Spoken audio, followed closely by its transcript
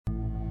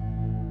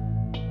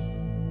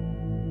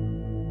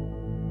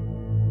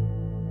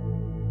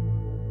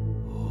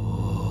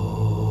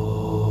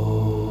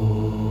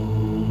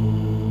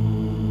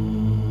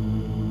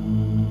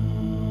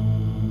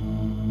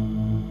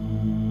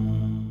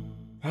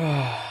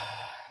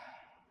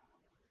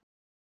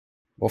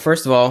Well,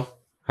 first of all,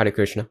 Hare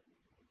Krishna.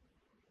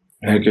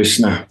 Hare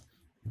Krishna. Thank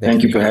you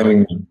Thank for you for coming on. having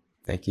me.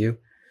 Thank you.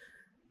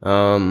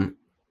 Um,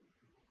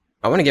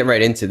 I want to get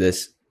right into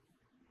this.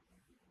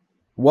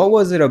 What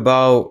was it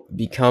about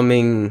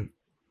becoming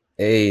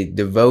a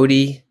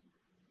devotee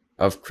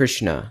of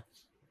Krishna,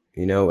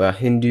 a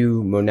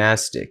Hindu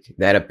monastic,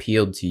 that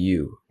appealed to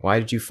you? Why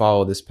did you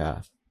follow this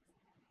path?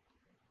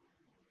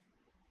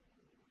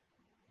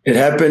 It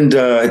happened,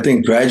 I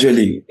think,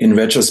 gradually in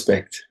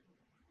retrospect.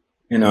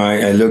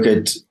 I look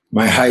at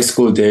my high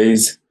school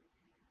days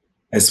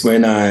as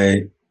when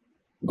I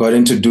got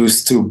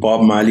introduced to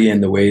Bob Marley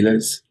and the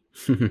Wailers.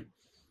 Hmm.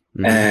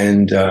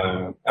 And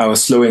I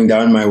was slowing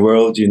down my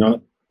world,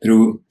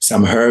 through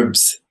some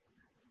herbs.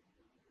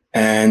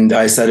 And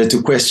I started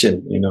to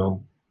question,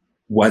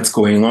 what's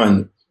going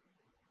on?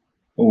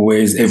 Where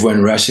is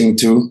everyone rushing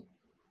to?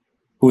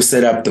 Who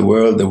set up the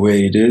world the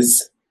way it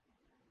is?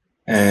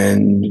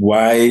 And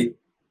why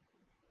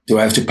do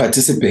I have to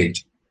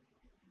participate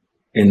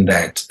in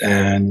that?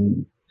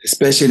 And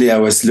especially, I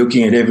was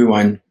looking at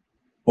everyone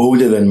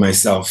older than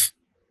myself.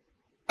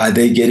 Are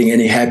they getting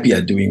any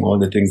happier doing all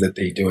the things that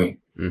they're doing?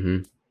 Hmm.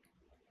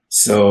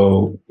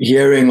 So,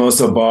 hearing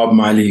also Bob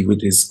Marley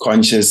with his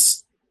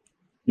conscious,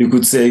 you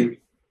could say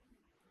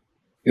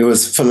it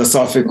was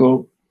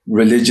philosophical,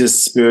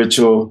 religious,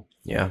 spiritual,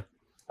 Yeah.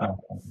 uh,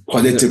 He's a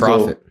political.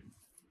 prophet.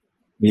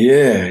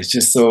 Yeah, it's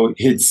just so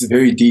hits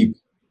very deep.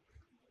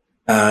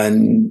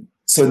 And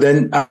so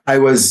then I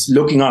was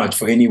looking out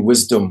for any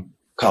wisdom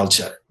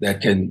culture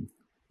that can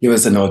give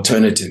us an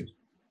alternative.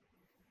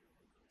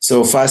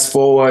 So fast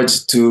forward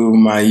to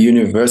my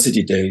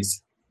university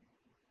days,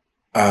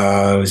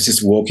 I was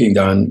just walking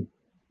down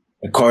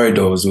the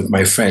corridors with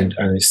my friend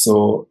and I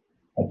saw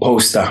a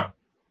poster,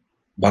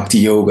 Bhakti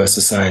Yoga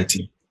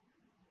Society.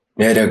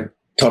 They had a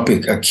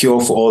topic, a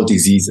cure for all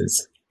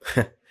diseases.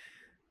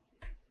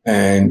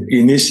 And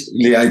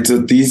initially I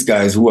thought, these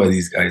guys, who are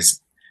these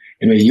guys?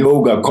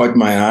 Yoga caught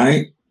my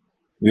eye.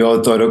 We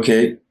all thought,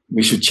 okay,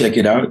 we should check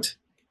it out.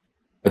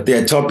 But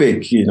their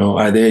topic,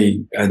 are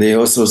they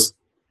also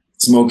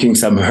smoking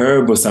some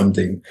herb or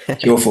something?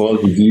 Cure for all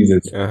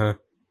diseases. Uh-huh.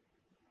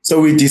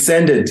 So we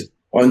descended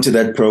onto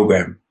that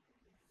program.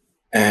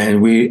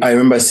 And I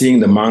remember seeing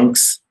the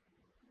monks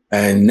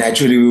and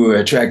naturally we were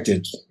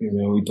attracted.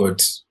 We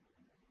thought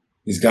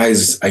these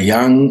guys are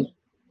young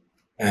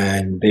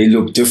and they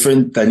look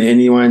different than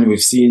anyone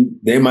we've seen.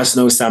 They must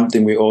know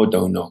something we all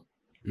don't know.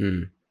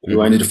 Mm-hmm. We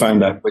wanted to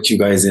find out what you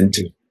guys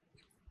into.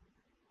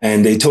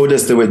 And they told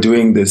us they were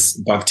doing this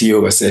Bhakti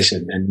Yoga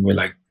session. And we're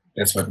like,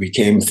 that's what we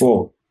came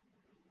for.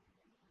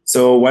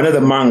 So one of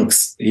the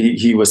monks,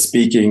 he was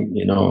speaking,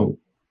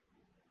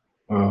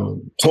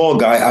 tall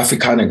guy,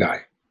 Afrikaner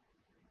guy.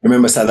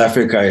 Remember, South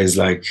Africa is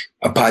like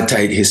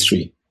apartheid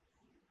history.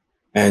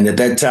 And at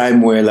that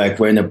time, we're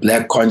in a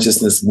black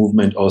consciousness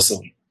movement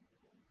also.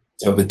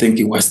 So we're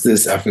thinking, what's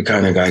this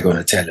Afrikaner guy going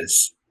to tell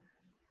us?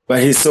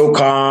 But he's so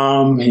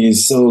calm.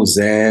 He's so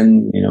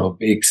zen,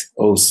 big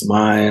old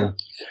smile.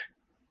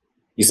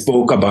 He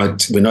spoke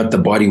about we're not the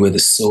body, we're the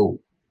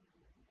soul.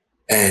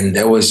 And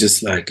that was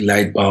just like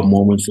light bulb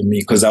moment for me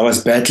because I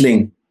was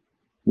battling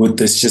with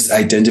this, just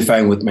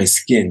identifying with my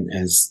skin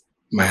as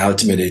my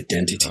ultimate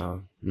identity.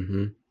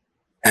 Mm-hmm.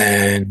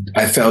 And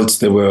I felt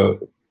there were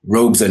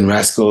rogues and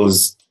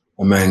rascals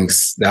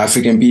amongst the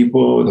African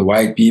people, the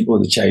white people,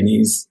 the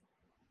Chinese.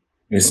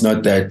 It's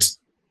not that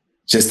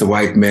just the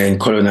white man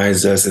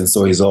colonized us and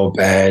so he's all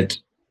bad,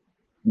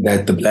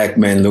 that the black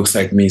man looks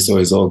like me, so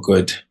he's all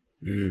good.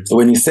 Mm. So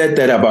when he said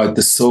that about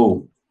the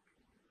soul,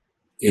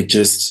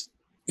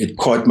 it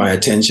caught my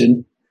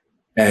attention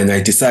and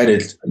I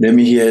decided, let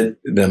me hear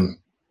them.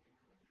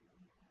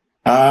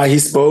 He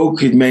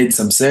spoke, it made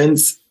some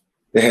sense.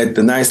 They had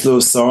the nice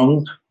little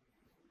song.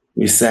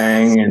 We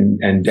sang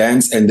and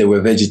danced and they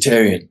were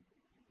vegetarian.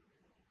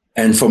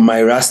 And from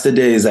my Rasta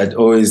days, I'd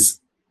always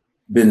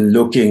been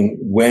looking,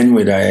 when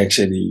would I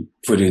actually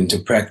put into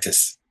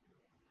practice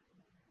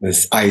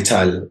this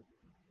Ital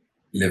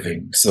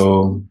living?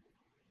 So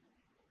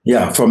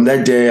yeah, from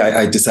that day,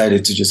 I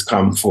decided to just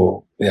come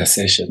for their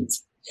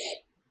sessions.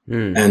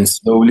 And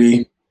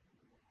slowly,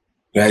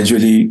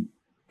 gradually,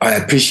 I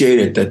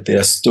appreciated that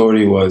their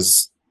story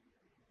was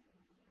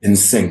in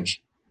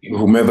sync.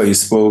 Whomever you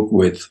spoke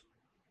with,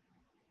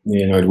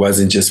 it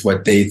wasn't just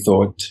what they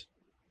thought.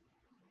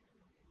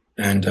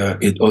 And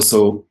it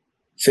also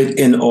fit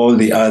in all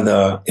the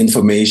other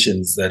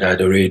informations that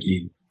I'd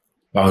already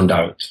found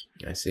out.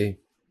 I see.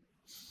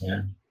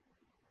 Yeah.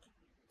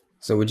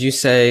 So would you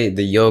say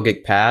the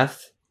yogic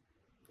path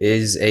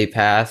is a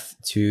path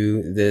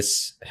to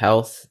this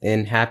health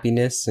and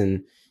happiness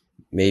and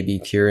maybe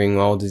curing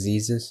all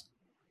diseases?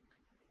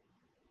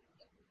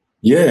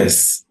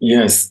 Yes.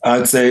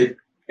 I'd say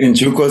in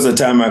due course of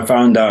time, I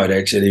found out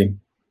actually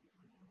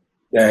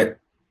that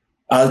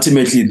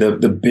ultimately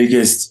the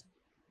biggest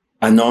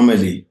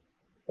anomaly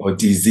or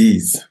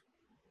disease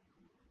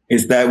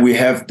is that we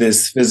have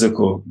this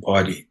physical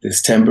body,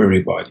 this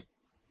temporary body.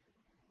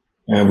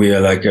 And we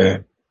are like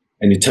an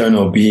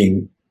eternal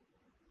being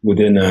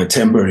within a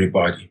temporary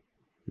body.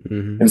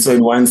 Mm-hmm. And so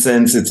in one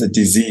sense, it's a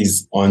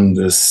disease on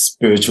the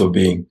spiritual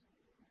being.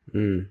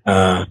 Mm.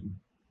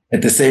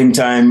 At the same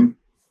time,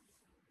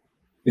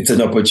 it's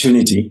an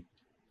opportunity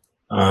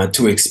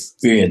to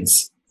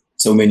experience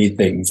so many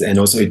things. And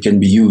also it can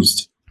be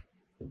used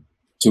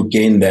to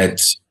gain that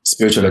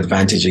spiritual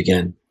advantage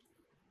again.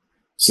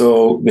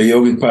 So the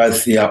yogic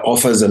path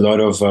offers a lot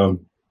of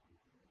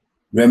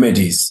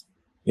remedies,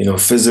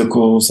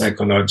 physical,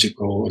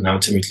 psychological, and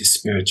ultimately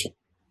spiritual.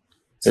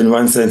 So in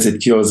one sense,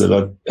 it cures a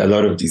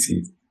lot of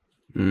disease.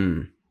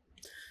 Mm.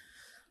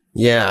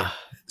 Yeah.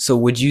 So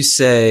would you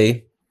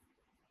say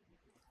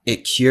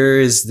it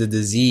cures the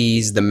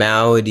disease, the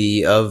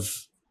malady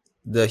of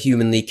the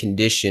humanly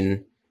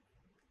condition,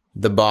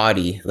 the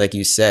body, like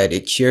you said,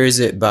 it cures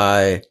it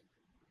by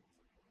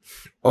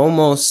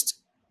almost,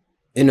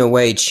 in a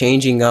way,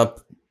 changing up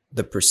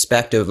the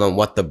perspective on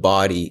what the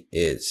body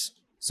is.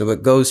 So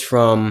it goes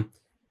from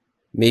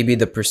maybe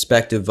the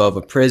perspective of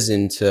a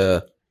prison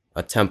to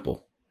a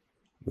temple.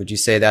 Would you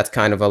say that's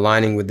kind of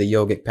aligning with the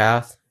yogic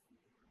path?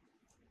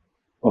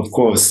 Of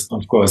course,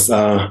 of course.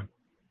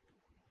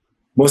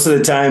 Most of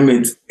the time,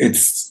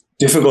 it's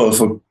difficult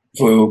for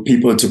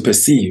people to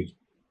perceive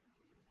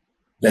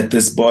that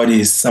this body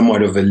is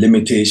somewhat of a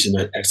limitation,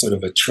 a sort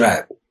of a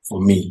trap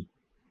for me.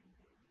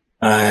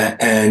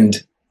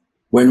 And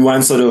when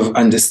one sort of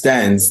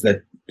understands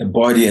that the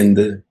body and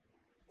the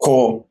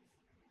core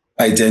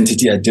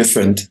identity are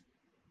different,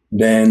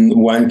 then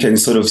one can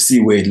sort of see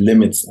where it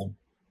limits them.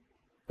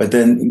 But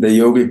then the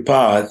yogic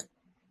path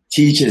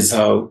teaches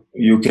how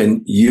you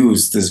can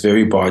use this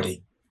very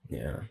body,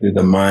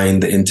 the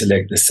mind, the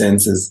intellect, the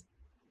senses,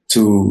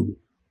 to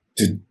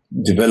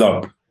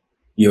develop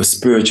your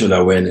spiritual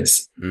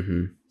awareness.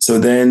 Mm-hmm. So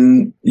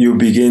then you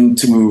begin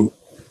to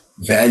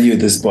value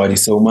this body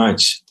so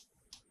much,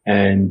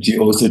 and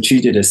you also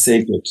treat it as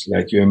sacred,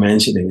 like you were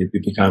mentioning. It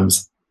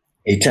becomes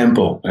a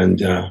temple, and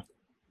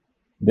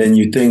then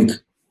you think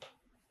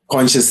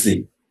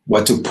consciously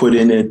what to put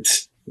in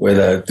it,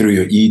 whether through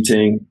your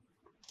eating,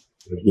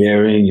 your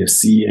hearing, your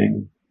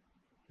seeing.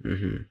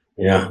 Mm-hmm.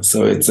 Yeah,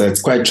 so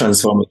it's quite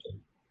transformative.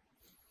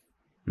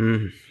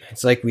 Mm.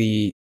 It's like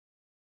we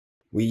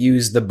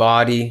use the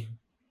body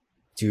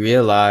to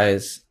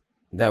realize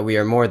that we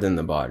are more than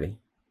the body.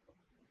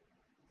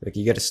 Like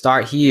you got to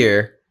start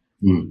here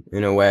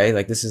in a way,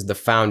 like this is the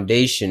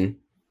foundation,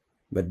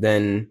 but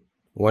then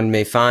one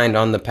may find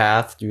on the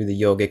path through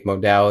the yogic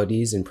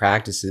modalities and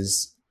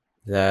practices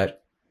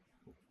that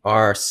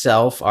our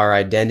self, our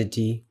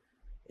identity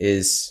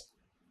is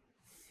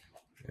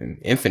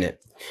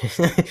infinite.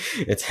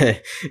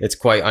 It's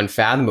quite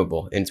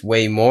unfathomable. It's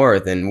way more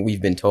than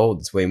we've been told.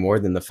 It's way more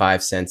than the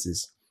five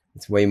senses.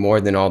 It's way more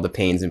than all the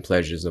pains and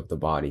pleasures of the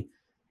body.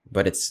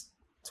 But it's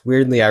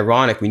weirdly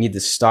ironic. We need to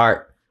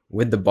start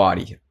with the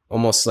body,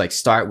 almost like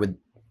start with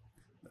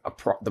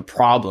the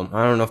problem.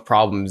 I don't know if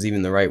problem is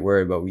even the right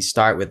word, but we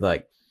start with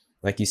like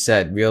you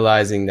said,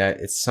 realizing that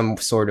it's some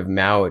sort of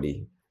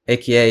malady,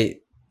 aka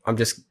I'm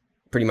just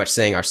pretty much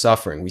saying our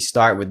suffering. We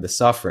start with the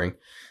suffering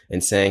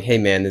and saying, hey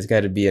man, there's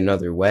got to be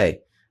another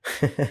way.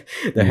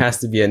 There has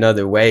to be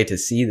another way to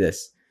see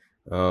this.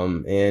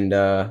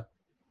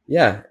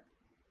 Yeah,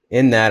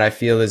 in that I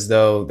feel as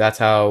though that's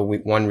how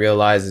one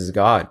realizes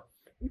God.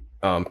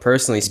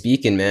 Personally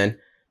speaking, man,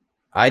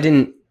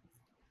 when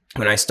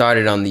I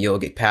started on the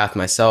yogic path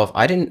myself,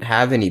 I didn't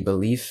have any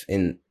belief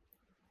in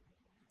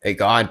a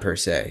God per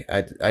se.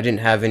 I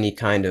didn't have any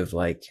kind of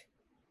like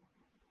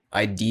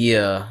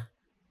idea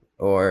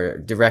or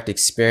direct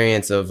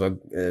experience of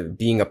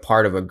being a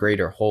part of a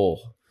greater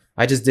whole.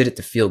 I just did it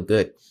to feel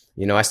good.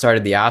 I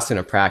started the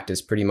asana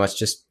practice pretty much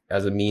just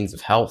as a means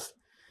of health.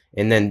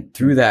 And then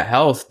through that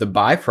health, the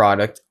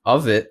byproduct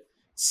of it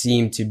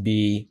seemed to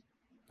be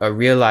a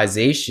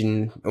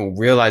realization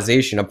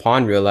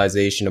upon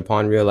realization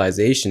upon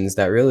realizations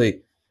that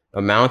really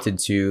amounted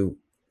to,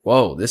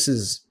 whoa, this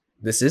is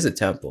a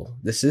temple.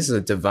 This is a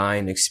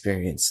divine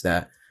experience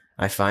that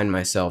I find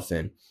myself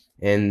in.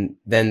 And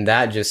then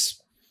that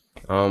just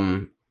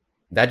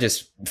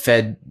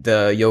fed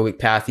the yogic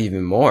path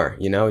even more,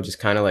 just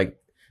kind of like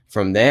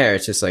from there,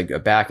 it's just like a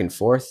back and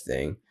forth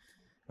thing.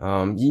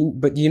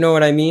 But you know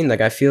what I mean? Like,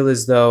 I feel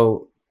as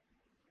though,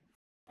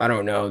 I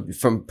don't know,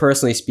 from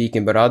personally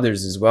speaking, but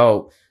others as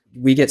well,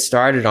 we get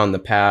started on the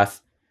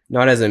path,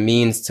 not as a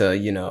means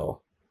to,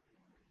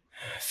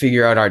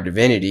 figure out our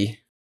divinity.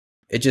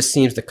 It just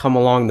seems to come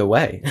along the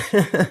way.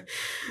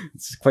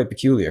 It's quite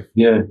peculiar.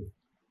 Yeah.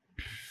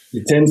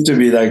 It tends to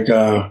be like,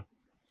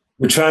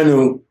 we're trying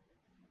to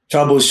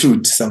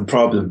troubleshoot some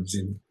problems.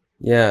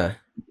 Yeah.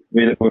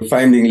 We're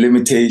finding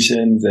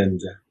limitations, and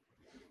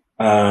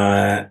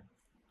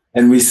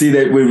we see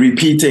that we're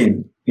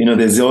repeating.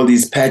 There's all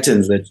these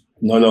patterns that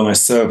no longer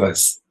serve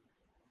us,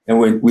 and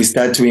when we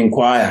start to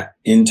inquire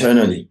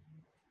internally,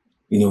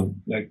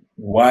 like,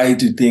 why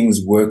do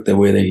things work the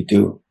way they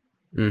do?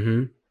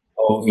 Mm-hmm.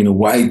 Or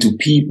why do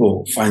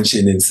people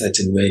function in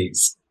certain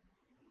ways?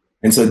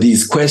 And so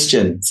these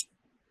questions,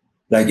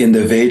 like in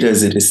the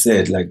Vedas, it is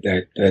said like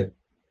that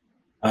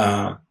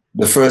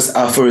the first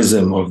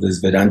aphorism of this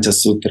Vedanta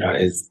Sutra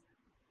is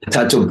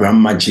Tato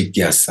Brahma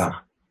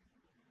Jigyasa,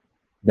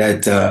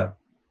 that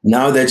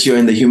now that you're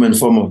in the human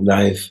form of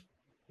life,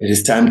 it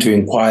is time to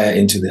inquire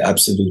into the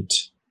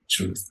absolute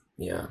truth.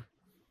 Yeah.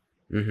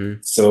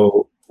 Mm-hmm.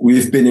 So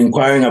we've been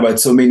inquiring about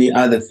so many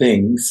other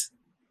things.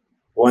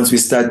 Once we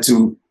start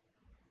to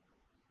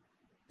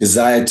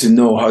desire to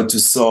know how to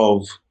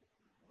solve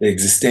the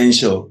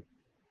existential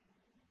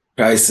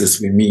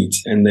crisis we meet,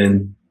 and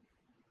then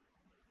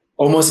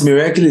almost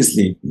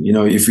miraculously,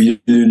 if you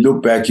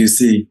look back, you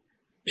see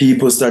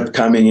people start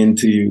coming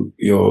into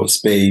your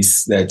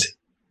space that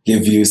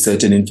give you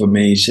certain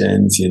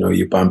informations.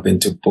 You bump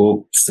into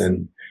books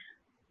and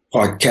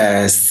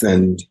podcasts,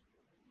 and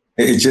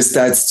it just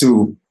starts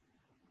to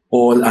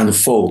all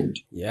unfold.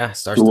 Yeah,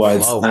 starts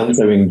towards to flow.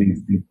 answering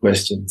these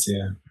questions.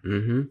 Yeah.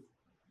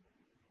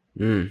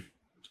 Mm-hmm.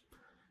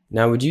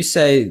 Now, would you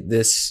say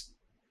this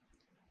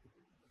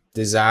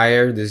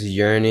desire, this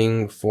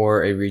yearning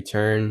for a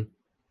return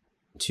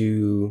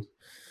to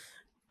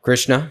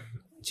Krishna,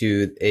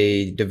 to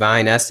a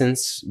divine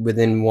essence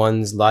within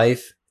one's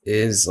life,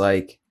 is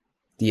like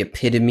the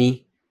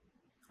epitome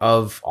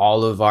of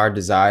all of our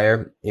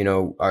desire?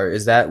 Or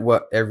is that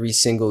what every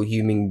single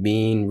human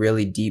being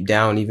really deep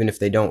down, even if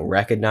they don't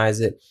recognize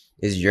it,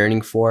 is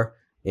yearning for?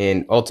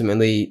 And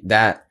ultimately,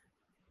 that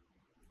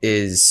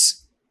is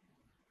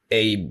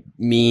a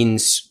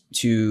means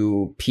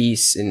to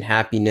peace and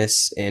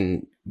happiness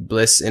and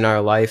bliss in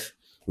our life.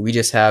 We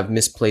just have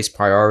misplaced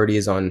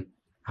priorities on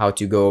how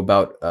to go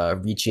about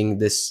reaching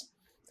this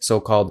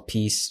so-called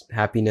peace,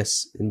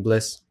 happiness, and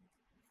bliss.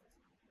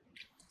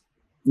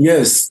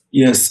 Yes.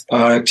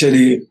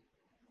 Actually,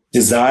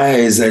 desire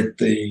is at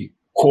the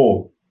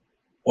core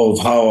of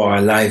how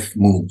our life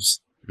moves.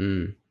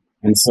 Mm.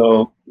 And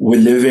so we're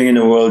living in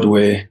a world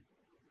where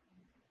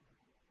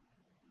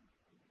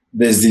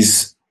there's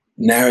these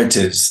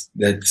narratives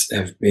that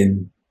have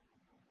been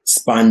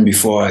spun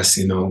before us.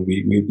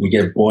 We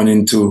get born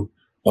into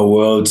a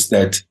world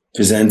that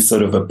presents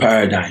sort of a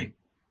paradigm.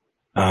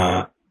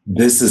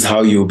 This is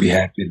how you'll be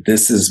happy.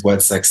 This is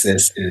what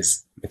success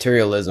is.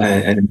 Materialism.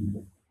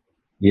 And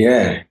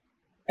yeah.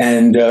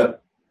 And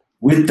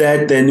with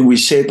that, then we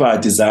shape our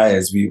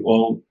desires. We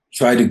all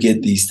try to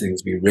get these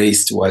things. We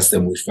race towards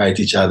them. We fight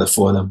each other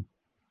for them.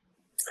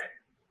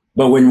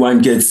 But when one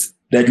gets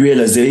that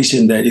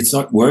realization that it's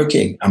not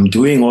working, I'm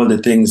doing all the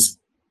things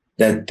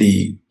that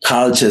the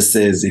culture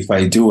says if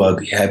I do, I'll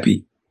be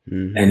happy.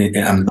 Mm-hmm. And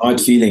I'm not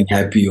feeling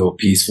happy or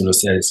peaceful or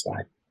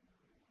satisfied.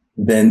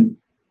 Then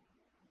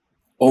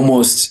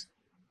almost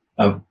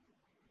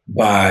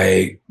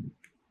by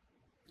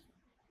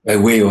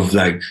way of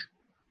like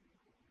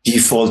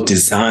default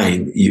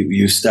design,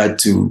 you start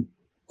to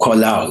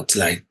call out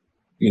like,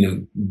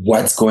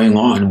 what's going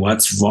on?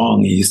 What's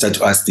wrong? You start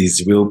to ask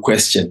these real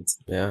questions.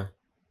 Yeah.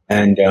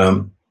 And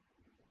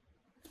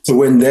so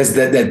when there's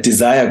that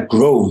desire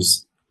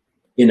grows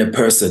in a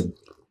person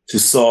to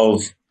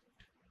solve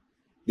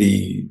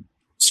the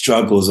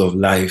struggles of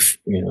life,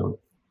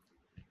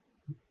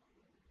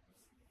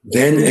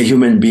 then a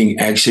human being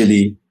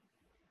actually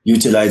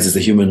utilizes the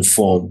human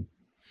form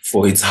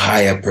for its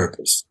higher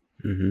purpose.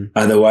 Mm-hmm.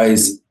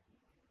 Otherwise,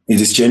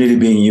 it is generally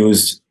being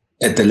used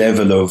at the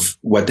level of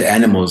what the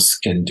animals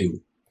can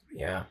do.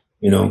 Yeah.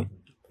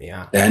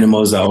 Yeah. The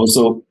animals are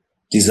also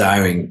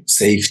desiring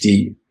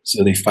safety,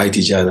 so they fight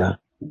each other.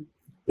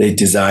 They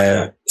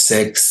desire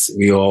sex.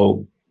 We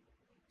all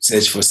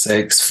search for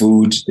sex,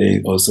 food.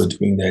 They also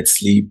doing that,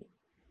 sleep.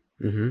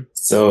 Mm-hmm.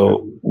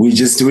 So we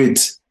just do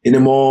it in a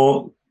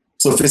more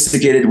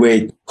sophisticated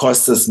way. It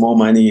costs us more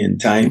money and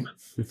time.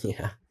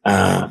 Yeah.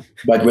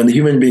 But when the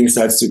human being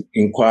starts to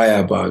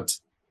inquire about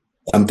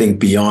something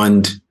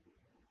beyond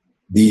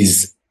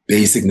these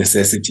basic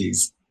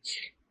necessities,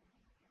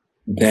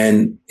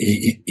 then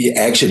he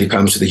actually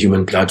comes to the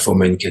human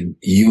platform and can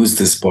use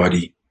this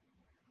body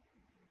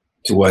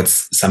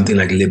towards something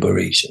like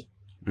liberation,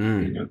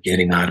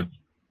 getting out of it.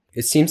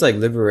 It seems like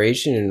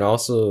liberation and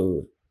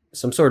also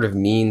some sort of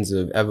means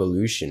of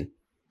evolution,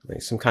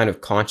 like some kind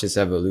of conscious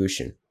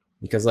evolution.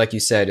 Because like you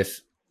said,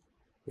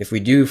 if we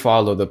do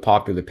follow the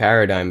popular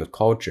paradigm of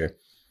culture,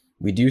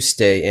 we do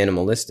stay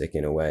animalistic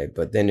in a way.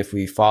 But then if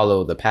we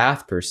follow the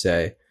path per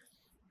se,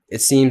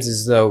 it seems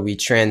as though we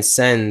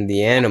transcend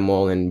the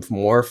animal and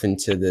morph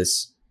into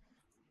this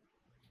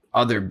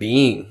other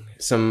being,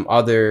 some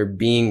other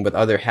being with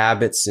other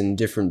habits and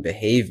different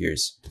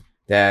behaviors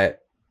that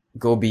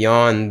go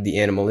beyond the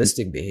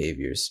animalistic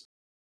behaviors.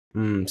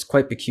 It's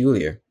quite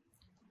peculiar.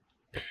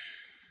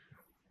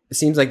 It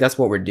seems like that's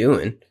what we're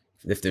doing.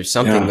 If there's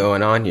something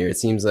going on here, it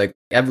seems like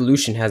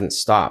evolution hasn't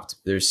stopped.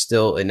 There's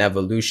still an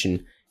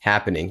evolution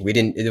happening.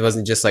 It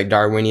wasn't just like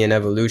Darwinian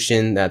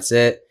evolution. That's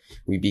it.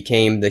 We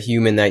became the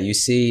human that you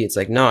see. It's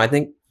like, no, I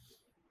think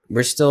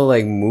we're still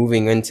like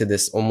moving into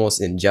this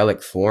almost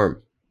angelic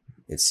form,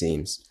 it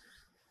seems.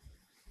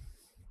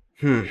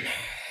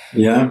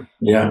 Yeah.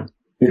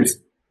 It's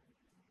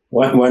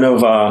one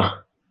of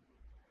our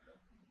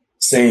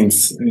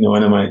saints,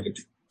 one of my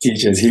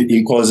teachers,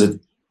 he calls it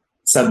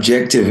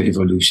subjective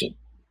evolution.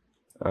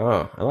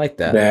 Oh, I like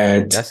that.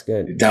 That's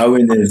good.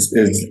 Darwin is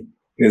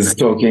is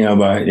talking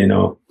about,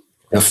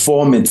 the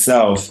form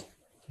itself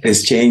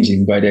is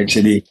changing, but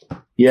actually,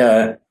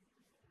 yeah,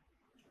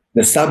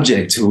 the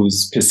subject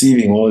who's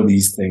perceiving all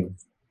these things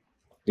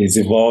is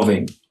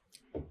evolving.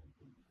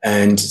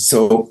 And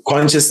so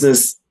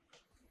consciousness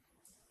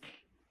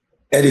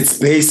at its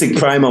basic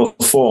primal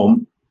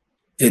form,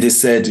 it is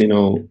said,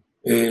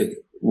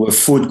 we're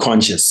food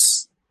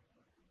conscious.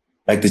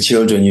 Like the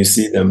children, you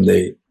see them,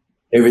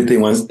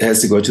 everything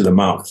has to go to the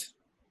mouth.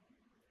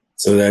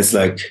 So that's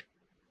like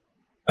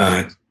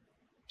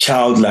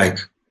childlike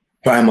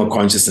primal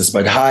consciousness,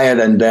 but higher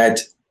than that,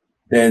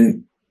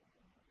 then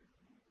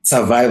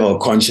survival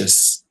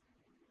conscious.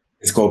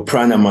 It's called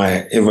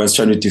pranamaya. Everyone's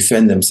trying to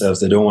defend themselves.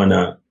 They don't want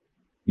to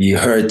be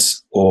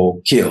hurt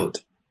or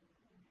killed.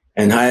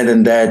 And higher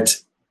than that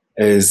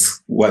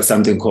is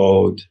something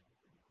called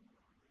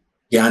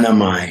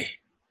jnanamaya.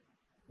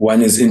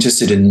 One is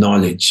interested in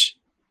knowledge,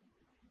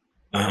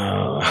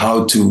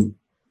 how to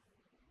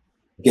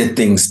get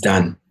things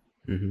done.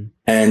 Mm-hmm.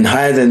 And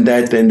higher than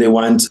that, then they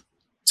want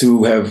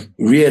to have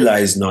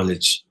realized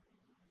knowledge,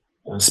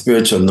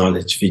 spiritual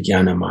knowledge,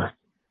 vijnanamaya.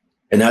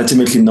 And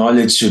ultimately,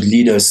 knowledge should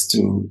lead us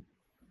to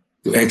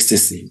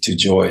ecstasy, to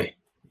joy,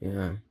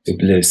 to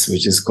bliss,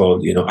 which is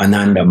called,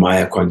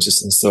 anandamaya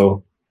consciousness.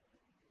 So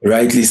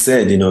rightly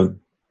said,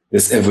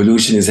 this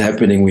evolution is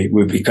happening.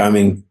 We're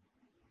becoming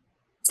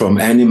from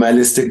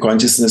animalistic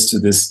consciousness to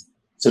this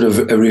sort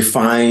of a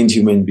refined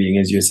human being,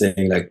 as you're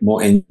saying, like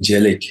more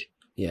angelic,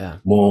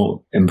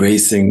 more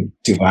embracing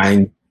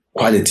divine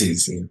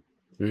qualities.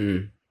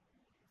 Mm.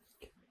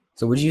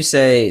 So would you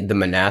say the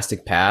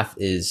monastic path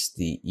is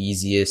the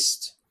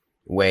easiest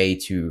way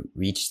to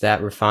reach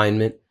that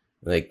refinement?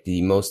 Like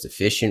the most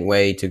efficient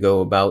way to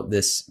go about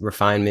this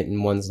refinement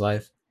in one's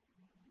life?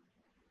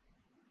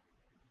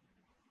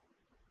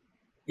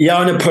 Yeah,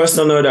 on a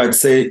personal note, I'd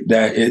say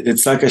that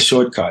it's like a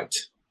shortcut.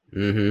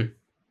 Mm-hmm.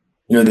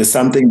 There's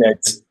something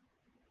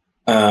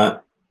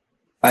that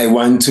I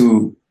want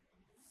to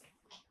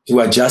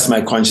adjust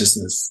my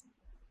consciousness.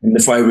 And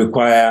if I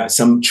require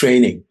some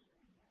training,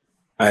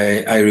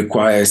 I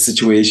require a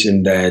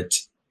situation that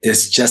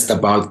is just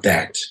about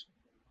that.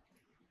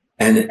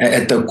 And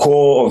at the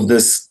core of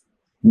this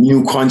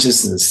new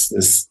consciousness,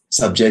 this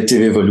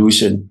subjective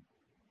evolution,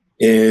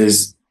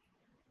 is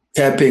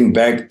tapping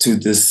back to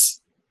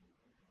this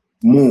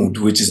mood,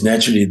 which is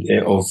naturally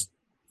there, of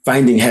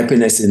finding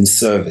happiness in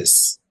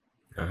service.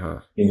 Uh-huh.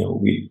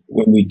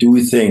 When we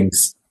do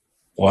things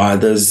for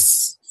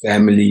others,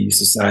 family,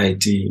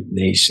 society,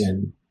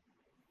 nation,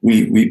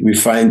 we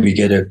find we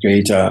get a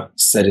greater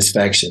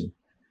satisfaction.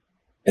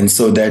 And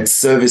so that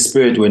service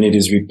spirit, when it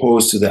is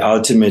reposed to the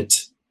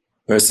ultimate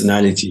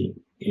personality,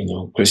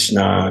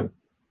 Krishna,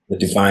 the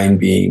divine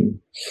being,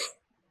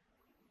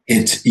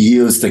 it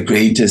yields the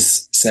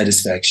greatest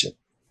satisfaction.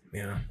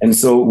 Yeah. And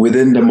so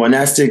within the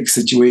monastic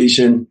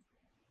situation,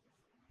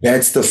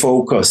 that's the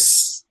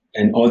focus,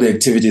 and all the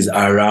activities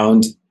are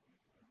around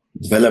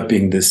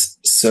developing this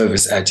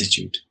service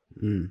attitude.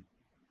 Mm.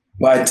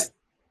 But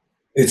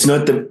it's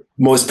not the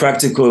most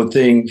practical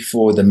thing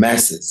for the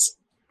masses.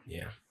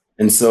 Yeah.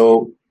 And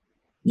so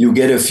you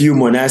get a few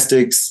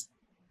monastics,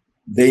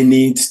 they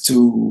need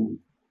to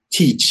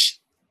teach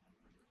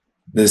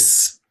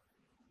this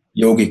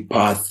yogic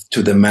path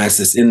to the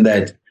masses, in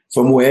that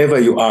from wherever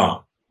you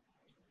are,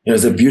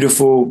 there's a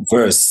beautiful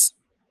verse,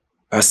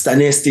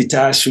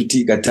 Stanestita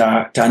Shruti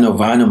Gata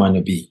Tanovana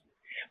Manabi,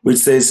 which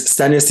says,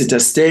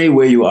 Stanestita, stay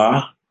where you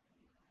are.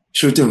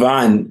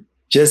 Shrutivan,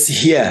 just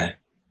hear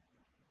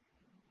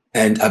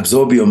and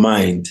absorb your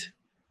mind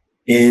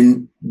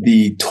in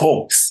the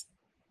talks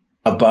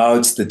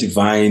about the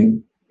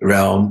divine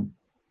realm,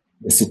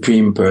 the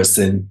supreme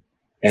person,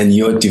 and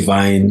your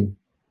divine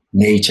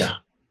nature.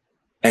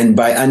 And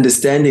by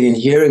understanding and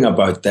hearing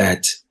about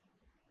that,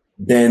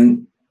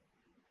 then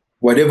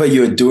whatever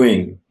you're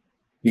doing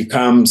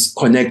becomes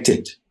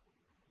connected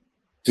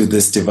to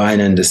this divine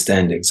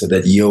understanding, so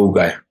that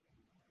yoga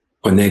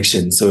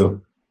connection.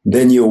 So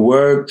then your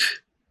work,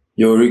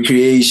 your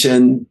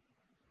recreation,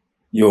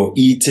 your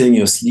eating,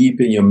 your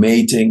sleeping, your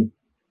mating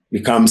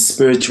becomes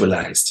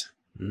spiritualized.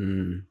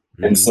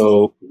 Mm-hmm. And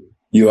so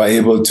you are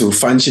able to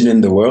function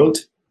in the world,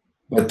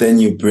 but then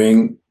you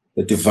bring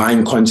the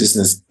divine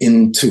consciousness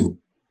into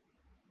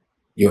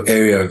your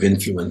area of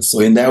influence. So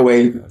in that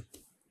way,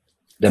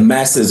 the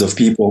masses of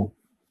people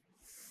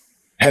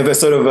have a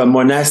sort of a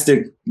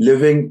monastic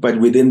living, but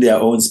within their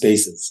own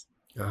spaces.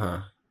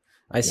 Uh-huh.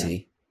 I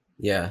see.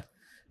 Yeah.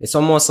 It's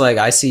almost like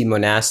I see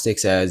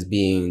monastics as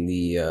being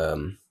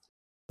the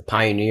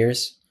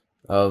pioneers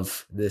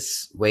of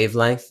this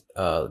wavelength,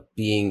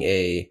 being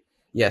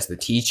the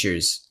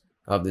teachers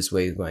of this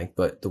wavelength.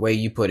 But the way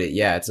you put it,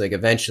 it's like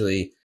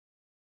eventually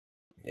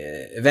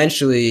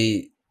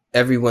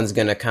everyone's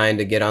going to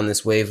kind of get on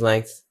this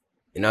wavelength.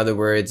 In other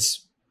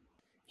words,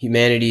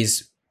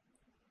 humanity's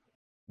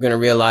going to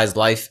realize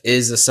life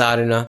is a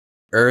sadhana,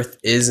 earth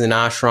is an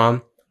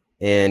ashram,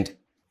 and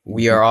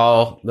we are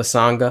all the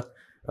sangha.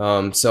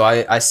 So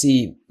I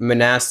see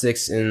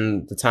monastics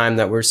in the time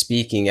that we're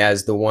speaking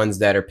as the ones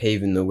that are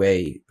paving the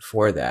way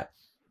for that.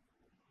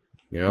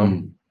 you know?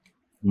 Mm.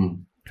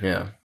 Mm.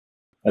 Yeah.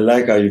 I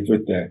like how you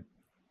put that.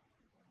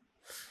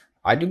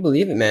 I do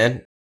believe it,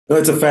 man. No,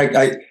 it's a fact.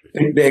 I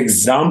think the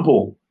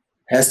example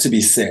has to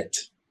be set.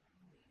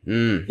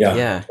 Yeah,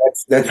 Yeah.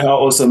 that's how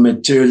also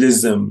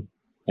materialism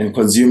and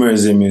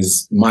consumerism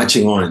is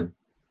marching on,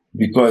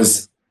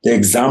 because the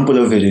example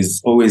of it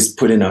is always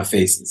put in our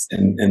faces,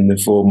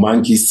 and for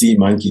monkey see,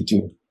 monkey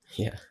do.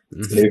 Yeah.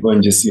 So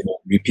everyone just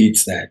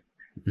repeats that.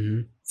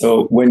 Mm-hmm.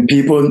 So when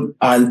people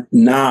are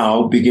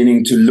now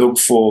beginning to look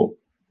for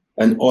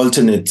an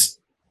alternate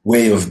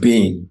way of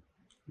being,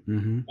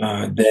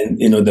 Mm-hmm. then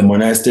the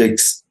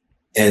monastics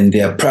and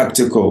their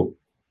practical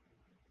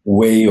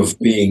way of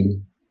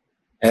being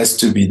has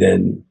to be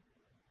then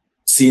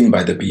seen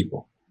by the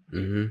people.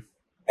 Mm-hmm.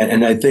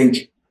 And I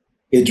think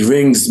it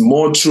rings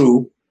more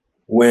true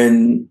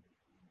when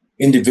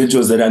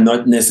individuals that are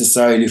not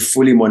necessarily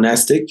fully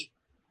monastic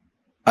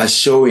are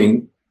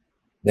showing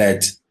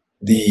that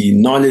the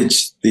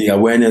knowledge, the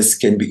awareness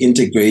can be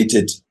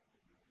integrated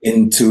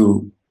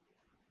into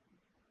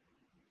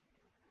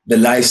the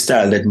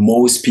lifestyle that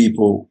most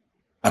people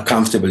are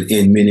comfortable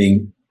in,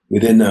 meaning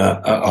within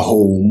a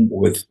home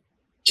with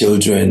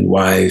children,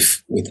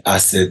 wife, with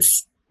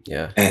assets,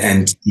 Yeah.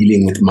 and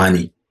dealing with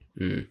money.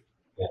 Mm.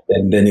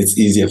 Then it's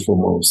easier for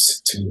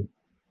most to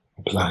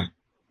apply.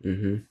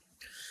 Mm-hmm.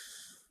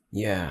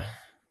 Yeah.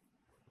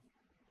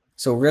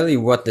 So really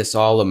what this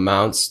all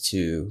amounts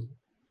to,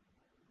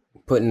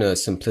 put in a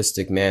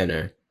simplistic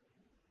manner,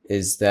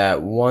 is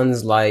that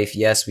one's life,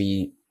 yes,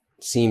 we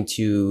seem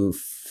to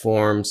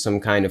form some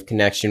kind of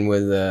connection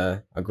with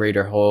a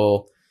greater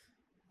whole,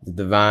 the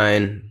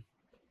divine,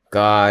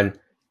 God.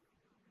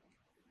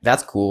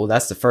 That's cool.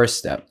 That's the first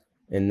step.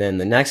 And then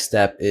the next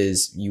step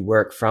is you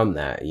work from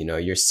that.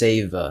 Your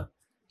seva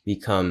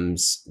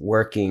becomes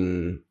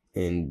working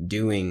and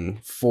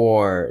doing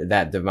for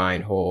that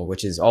divine whole,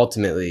 which is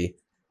ultimately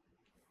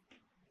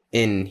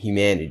in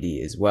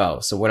humanity as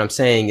well. So what I'm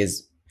saying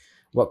is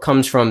what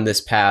comes from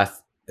this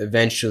path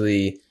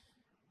eventually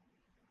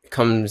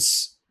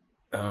comes,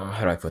 how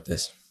do I put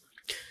this?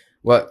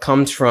 What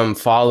comes from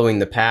following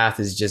the path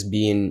is just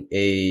being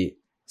a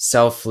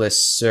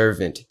selfless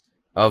servant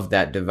of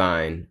that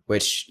divine,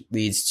 which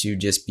leads to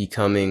just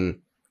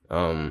becoming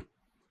a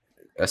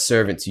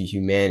servant to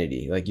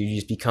humanity. Like you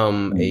just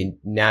become a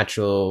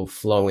natural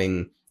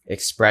flowing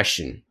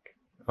expression,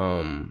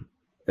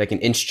 like an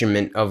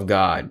instrument of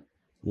God.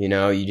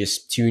 You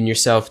just tune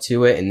yourself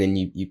to it and then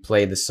you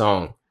play the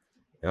song.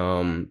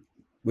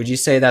 Would you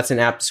say that's an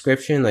apt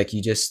description? Like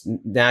you just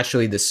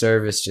naturally, the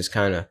service just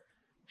kind of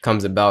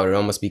comes about. It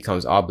almost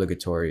becomes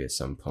obligatory at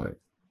some point.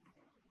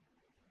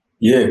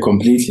 Yeah,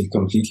 completely.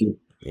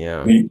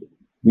 Yeah. We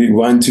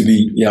want to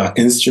be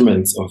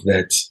instruments of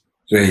that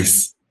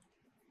grace.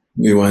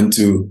 We want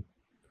to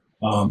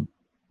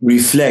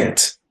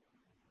reflect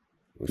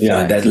that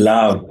Reflect.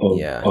 love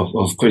Yeah.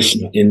 of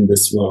Krishna in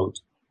this world,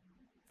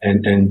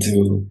 and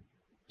to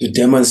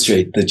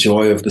demonstrate the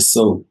joy of the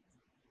soul,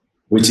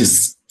 which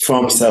is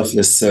from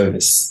selfless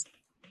service.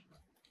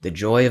 The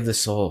joy of the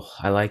soul.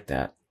 I like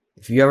that.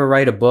 If you ever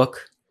write a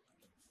book,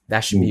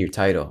 that should be your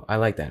title. I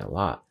like that a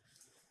lot.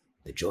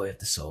 The joy of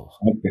the soul.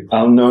 Okay,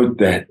 I'll note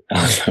that.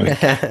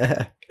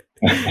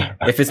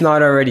 If it's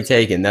not already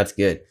taken, that's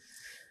good.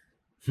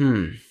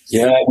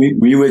 Yeah,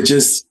 we were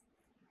just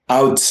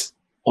out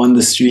on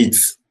the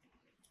streets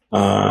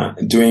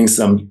doing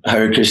some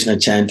Hare Krishna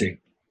chanting.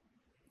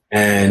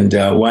 And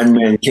one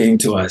man came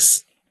to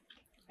us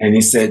and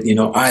he said,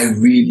 I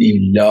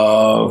really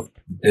love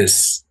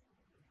this.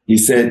 He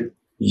said,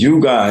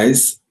 you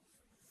guys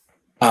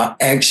are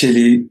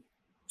actually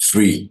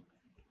free.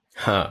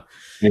 Huh.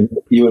 And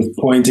he was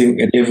pointing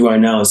at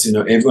everyone else.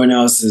 Everyone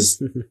else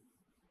is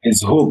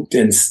hooked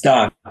and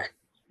stuck.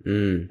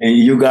 And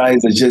you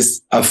guys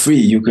are free.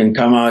 You can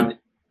come out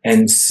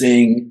and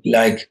sing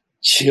like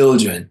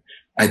children.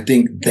 I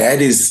think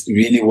that is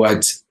really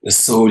what the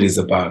soul is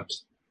about.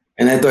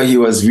 And I thought he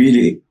was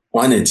really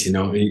on it.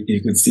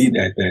 You could see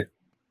that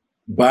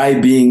by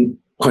being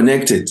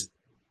connected,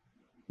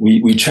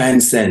 we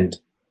transcend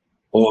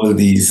all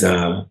these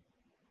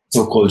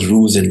so-called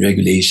rules and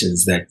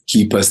regulations that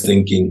keep us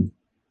thinking,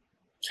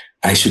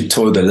 I should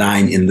toe the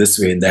line in this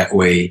way and that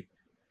way,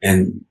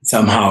 and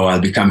somehow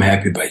I'll become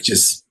happy by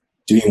just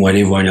doing what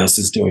everyone else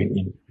is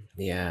doing.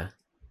 Yeah.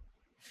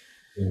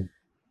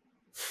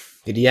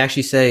 Did he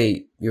actually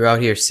say you're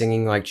out here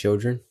singing like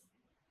children?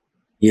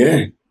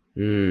 Yeah.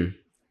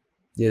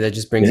 Yeah, that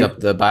just brings up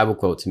the Bible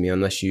quote to me.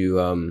 Unless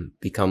you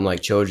become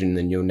like children,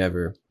 then you'll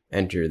never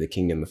enter the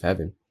kingdom of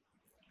heaven.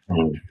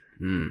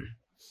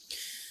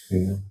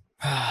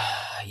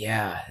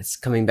 Yeah, it's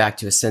coming back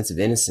to a sense of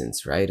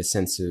innocence, right? A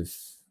sense of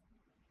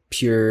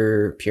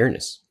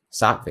pureness,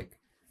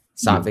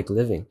 sattvic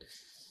living.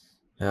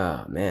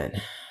 Oh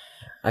man,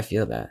 I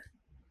feel that.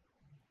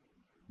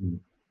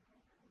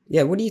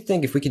 Yeah, what do you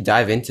think, if we could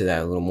dive into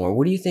that a little more,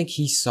 what do you think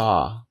he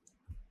saw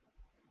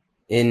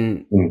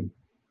in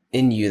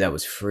you that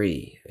was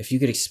free? If you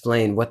could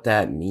explain what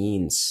that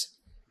means,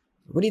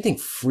 what do you think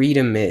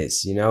freedom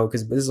is?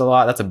 Because there's a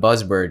lot, that's a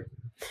buzzword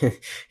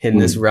in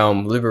this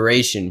realm,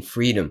 liberation,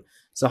 freedom.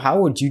 So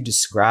how would you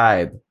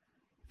describe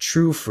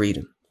true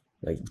freedom,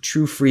 like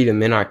true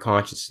freedom in our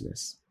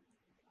consciousness?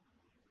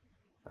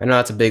 I know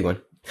that's a big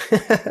one.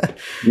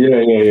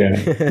 Yeah.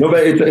 No,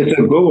 but it's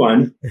a good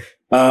one.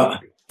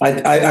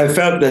 I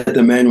felt that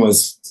the man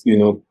was,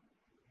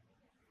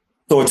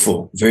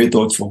 thoughtful, very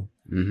thoughtful.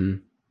 Mm-hmm.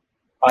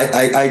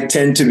 I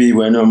tend to be,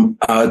 when I'm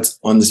out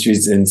on the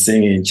streets and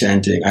singing and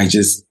chanting,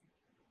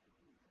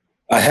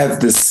 I have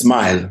this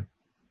smile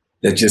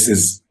that just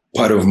is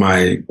part of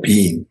my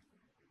being.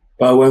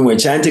 But when we're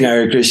chanting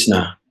Hare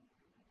Krishna,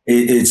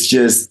 it's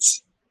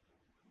just,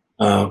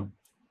 we're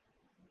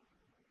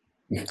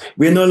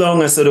no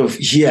longer sort of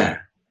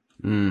here,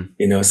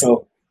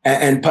 so,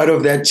 and part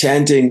of that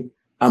chanting,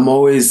 I'm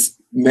always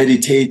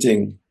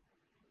meditating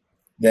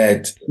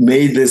that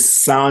may this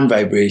sound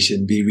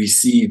vibration be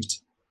received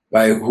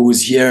by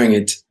who's hearing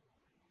it,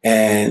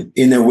 and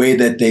in a way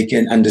that they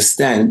can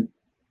understand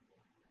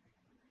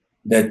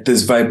that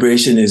this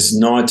vibration is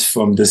not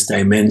from this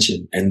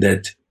dimension, and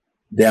that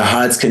their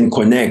hearts can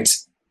connect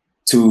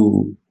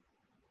to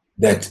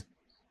that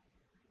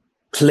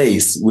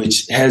place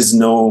which has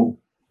no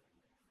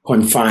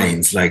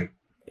confines, like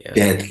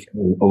death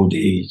and old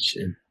age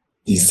and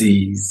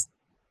disease.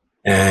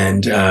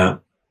 And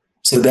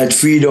so that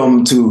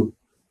freedom to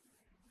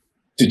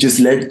just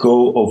let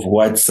go of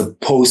what's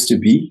supposed to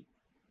be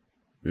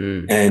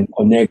and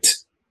connect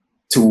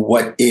to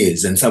what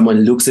is. And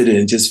someone looks at it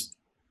and just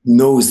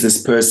knows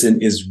this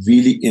person is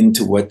really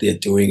into what they're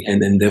doing.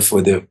 And then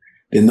therefore they're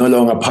no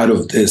longer part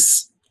of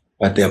this,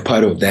 but they're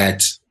part of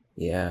that.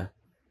 Yeah.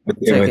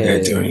 Whatever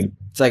they're doing.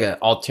 It's like an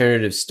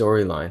alternative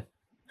storyline.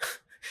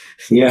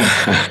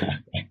 Yeah.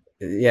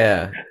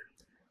 Yeah.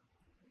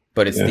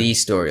 But it's the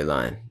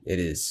storyline. It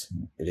is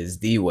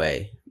the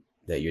way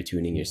that you're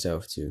tuning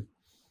yourself to.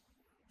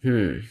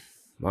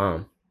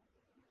 Wow.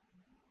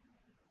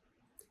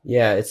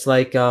 Yeah, it's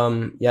like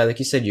like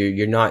you said,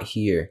 you're not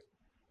here.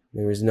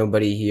 There is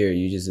nobody here.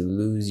 You just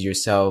lose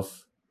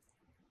yourself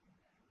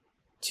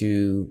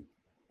to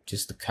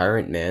just the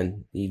current,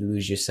 man. You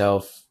lose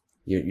yourself,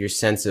 your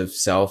sense of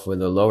self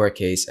with a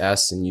lowercase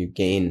s, and you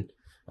gain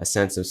a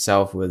sense of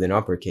self with an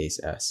uppercase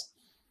s.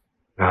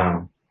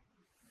 Yeah.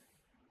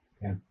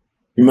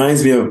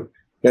 Reminds me of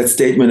that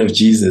statement of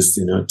Jesus,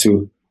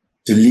 to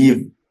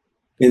live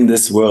in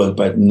this world,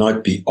 but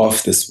not be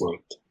of this world.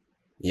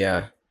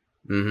 Yeah.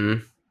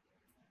 Mm-hmm.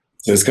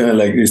 So it's kind of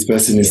like this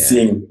person is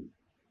seeing,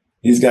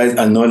 these guys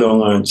are no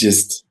longer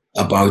just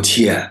about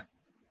here.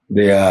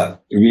 They are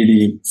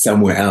really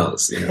somewhere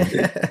else.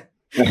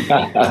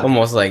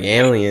 Almost like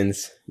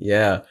aliens.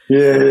 Yeah.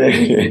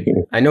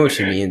 I know what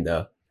you mean,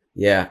 though.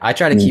 Yeah. I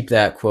try to keep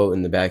that quote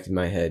in the back of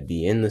my head: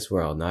 be in this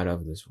world, not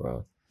of this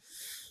world.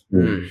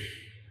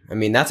 I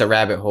mean, that's a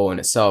rabbit hole in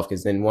itself,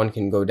 because then one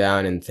can go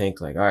down and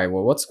think like, all right,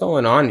 well, what's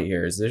going on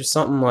here? Is there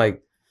something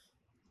like,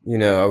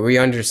 are we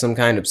under some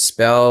kind of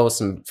spell,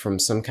 from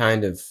some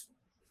kind of,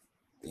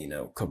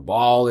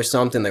 cabal or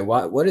something? Like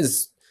what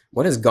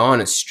has gone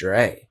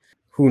astray?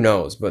 Who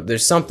knows? But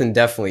there's something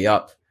definitely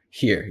up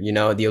here.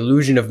 The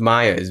illusion of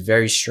Maya is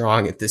very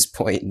strong at this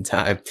point in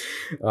time.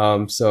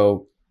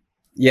 So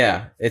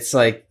yeah, it's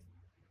like,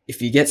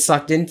 if you get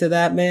sucked into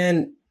that,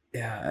 man,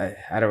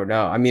 I don't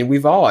know. I mean,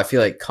 we've all, I feel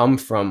like, come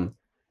from,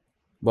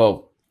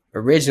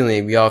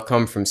 originally we all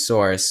come from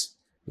source.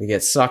 We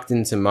get sucked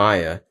into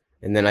Maya,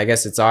 and then I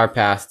guess it's our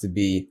path to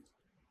be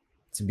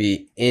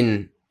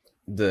in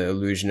the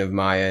illusion of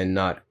Maya and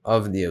not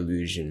of the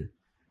illusion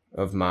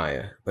of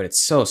Maya. But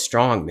it's so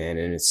strong, man.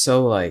 And it's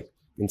so, like,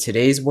 in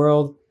today's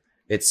world,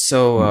 it's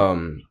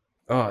so,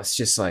 it's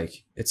just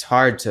like, it's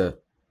hard to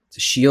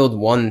shield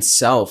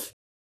oneself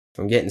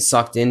from getting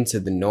sucked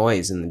into the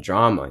noise and the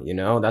drama,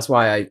 That's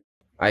why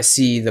I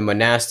see the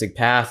monastic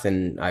path,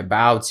 and I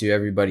bow to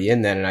everybody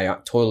in that, and I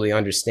totally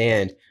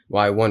understand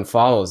why one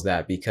follows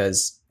that,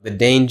 because the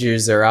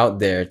dangers are out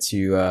there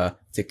to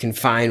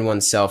confine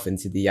oneself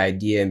into the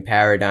idea and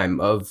paradigm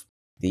of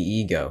the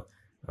ego.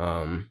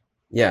 I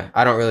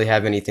don't really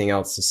have anything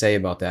else to say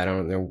about that. I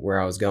don't know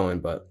where I was going,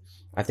 but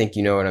I think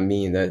you know what I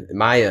mean. The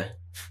Maya,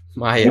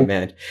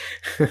 man.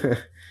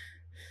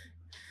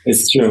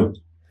 It's true.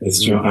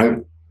 It's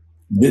true.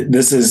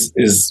 This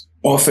is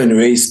often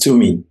raised to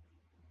me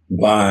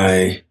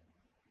by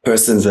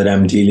persons that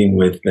I'm dealing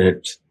with,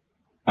 that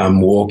I'm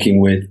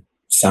walking with,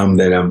 some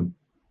that I'm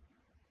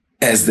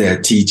as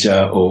their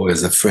teacher or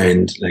as a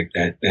friend, like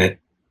that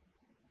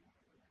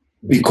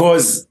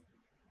because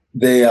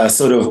they are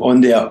sort of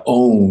on their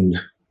own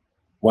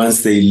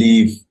once they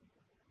leave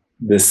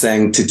the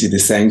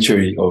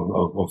sanctuary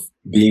of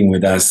being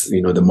with us,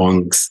 the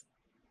monks,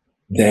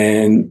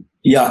 then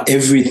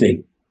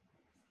everything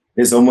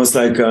is almost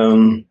like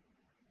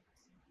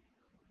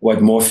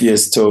what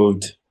Morpheus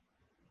told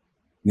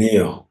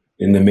Neo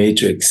in the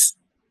Matrix,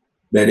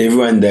 that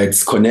everyone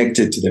that's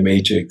connected to the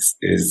Matrix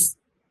is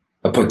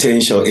a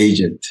potential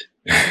agent.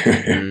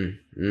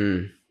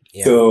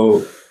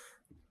 So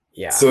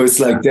it's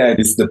like that.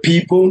 It's the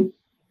people,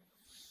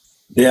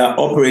 they are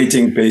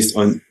operating based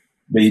on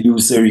the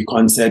illusory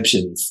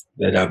conceptions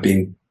that are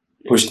being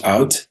pushed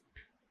out.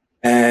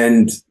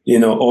 And,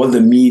 all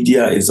the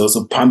media is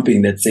also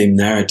pumping that same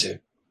narrative.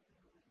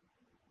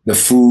 The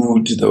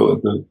food,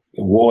 the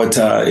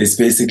water is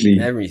basically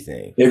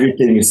everything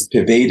is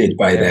pervaded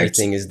by that.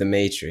 Everything is the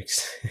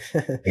matrix.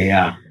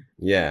 Yeah.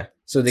 Yeah.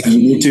 So the key,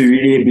 you need to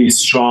really be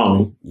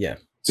strong. Yeah.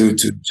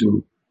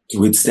 To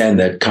withstand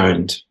that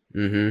current.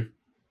 Mm-hmm.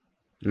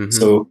 Mm-hmm.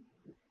 So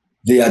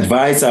the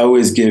advice I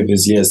always give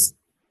is, yes,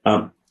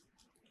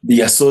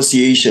 the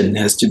association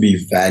has to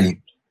be valued.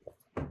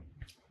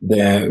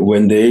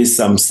 When there is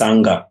some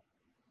sangha,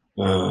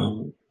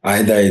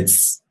 either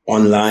it's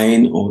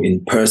online or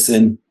in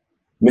person,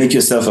 make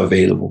yourself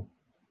available.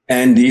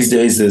 And these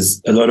days,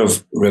 there's a lot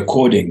of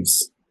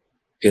recordings.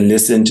 You can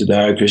listen to the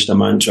Hare Krishna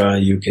mantra.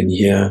 You can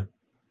hear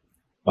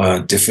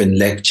different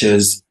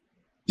lectures.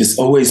 Just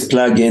always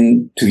plug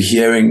in to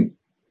hearing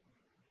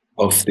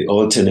of the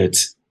alternate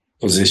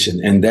position.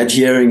 And that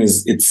hearing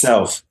is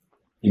itself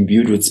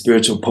imbued with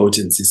spiritual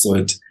potency.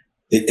 So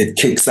it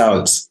kicks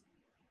out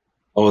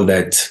all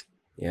that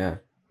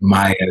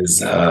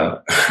Maya's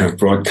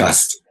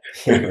broadcast.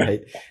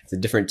 Right. It's a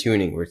different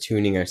tuning. We're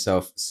tuning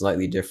ourselves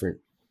slightly different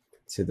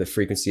to the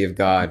frequency of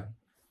God.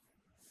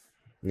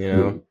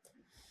 Yeah.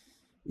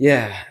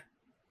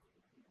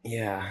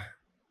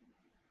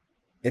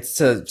 It's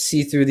to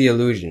see through the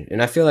illusion.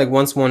 And I feel like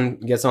once one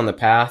gets on the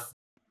path,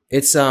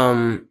 it's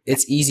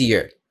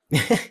easier.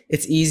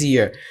 It's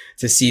easier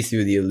to see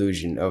through the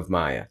illusion of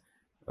Maya.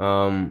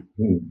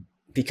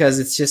 Because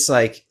it's just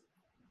like,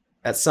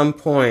 at some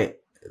point,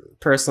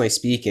 personally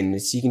speaking,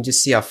 you can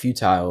just see how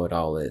futile it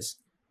all is.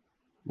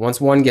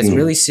 Once one gets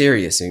really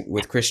serious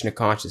with Krishna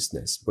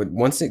consciousness, but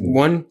once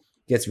one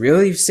gets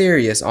really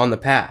serious on the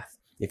path,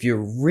 if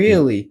you're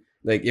really,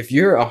 if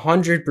you're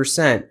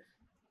 100%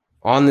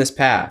 on this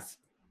path,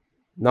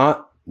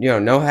 not,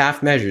 no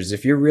half measures,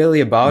 if you're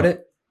really about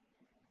it,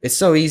 it's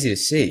so easy to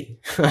see.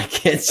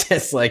 It's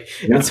just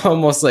it's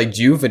almost like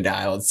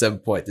juvenile at some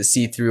point to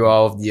see through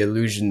all of the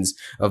illusions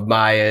of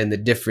Maya and the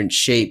different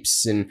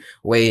shapes and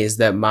ways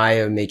that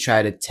Maya may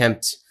try to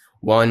tempt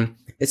one.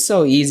 It's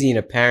so easy and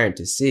apparent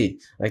to see.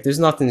 There's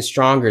nothing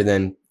stronger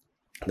than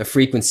the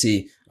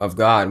frequency of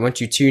God. Once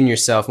you tune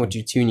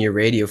your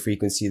radio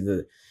frequency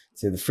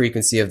to the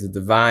frequency of the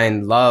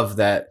divine love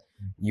that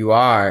you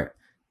are,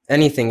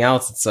 anything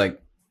else, it's like,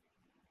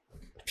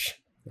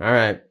 all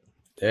right.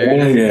 Here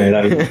comes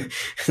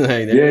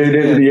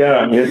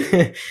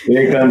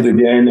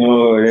again.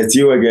 Oh, that's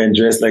you again,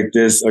 dressed like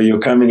this, or you're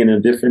coming in a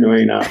different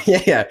way now.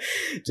 Yeah,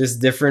 just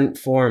different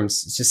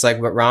forms. It's just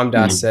like what Ram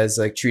Dass says,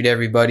 treat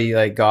everybody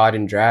like God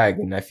and drag.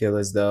 And I feel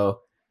as though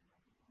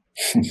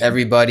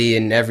everybody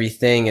and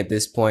everything at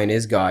this point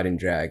is God and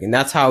drag. And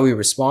that's how we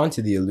respond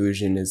to the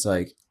illusion. It's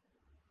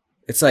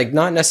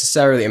not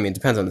necessarily, it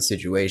depends on the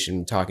situation.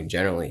 I'm talking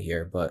generally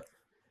here, but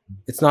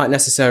it's not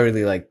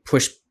necessarily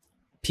push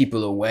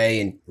people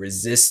away and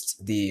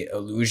resist the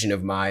illusion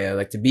of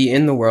Maya. To be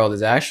in the world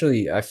is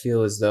actually, I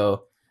feel as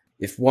though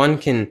if one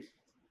can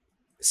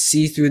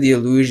see through the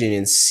illusion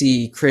and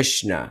see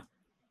Krishna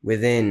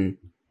within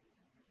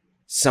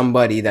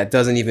somebody that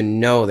doesn't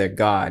even know they're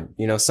God,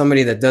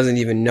 somebody that doesn't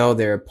even know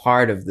they're a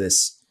part of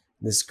this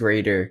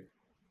greater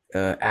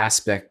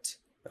aspect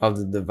of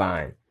the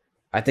divine.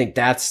 I think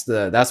that's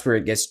where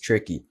it gets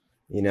tricky.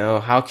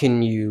 How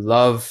can you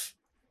love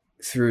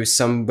through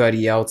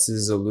somebody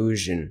else's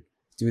illusion?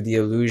 Through the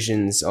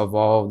illusions of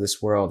all of this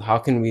world, how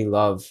can we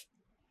love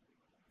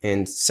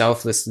and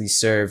selflessly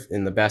serve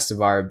in the best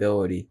of our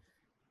ability,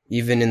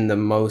 even in the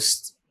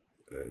most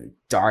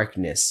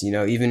darkness,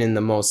 even in the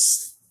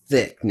most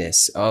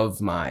thickness of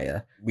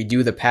Maya? We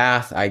do the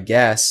path, I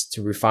guess,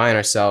 to refine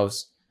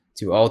ourselves,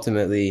 to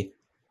ultimately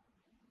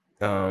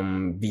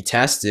be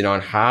tested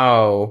on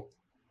how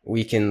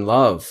we can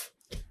love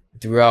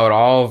throughout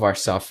all of our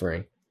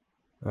suffering.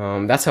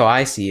 That's how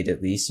I see it,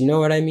 at least. You know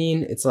what I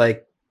mean? It's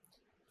like,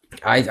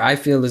 I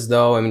feel as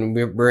though,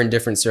 we're in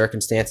different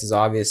circumstances,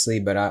 obviously,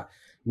 but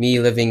me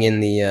living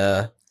in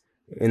the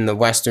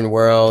Western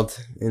world,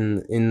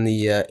 I'm in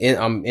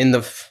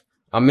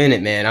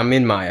it, man. I'm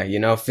in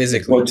Maya,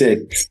 physically.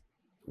 Vortex.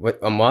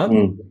 What? What?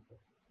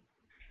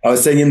 I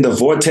was saying in the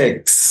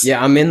vortex.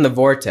 Yeah, I'm in the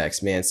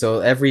vortex, man.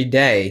 So every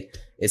day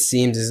it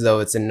seems as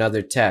though it's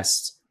another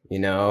test.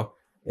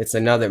 It's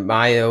another.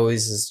 Maya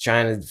always is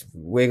trying to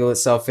wiggle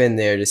itself in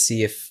there to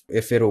see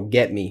if it'll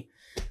get me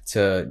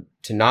to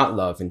not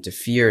love and to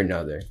fear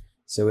another.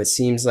 So it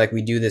seems like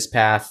we do this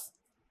path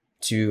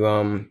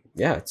to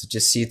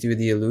just see through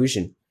the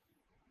illusion.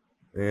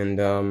 And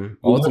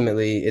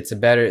ultimately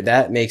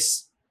that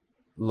makes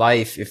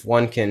life, if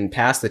one can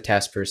pass the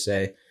test per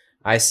se,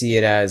 I see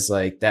it as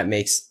that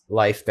makes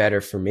life better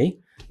for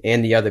me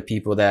and the other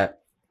people that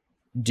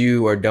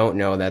do or don't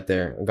know that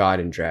they're God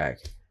and drag.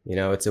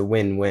 It's a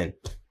win-win.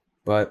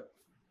 But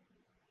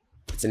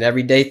it's an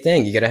everyday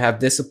thing. You got to have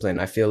discipline.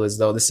 I feel as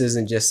though this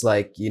isn't just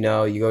you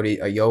go to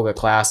a yoga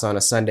class on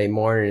a Sunday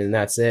morning and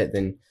that's it.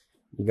 Then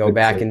you go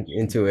back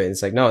into it.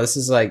 It's no, this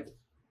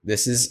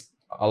is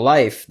a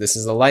life. This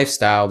is a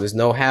lifestyle. There's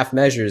no half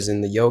measures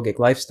in the yogic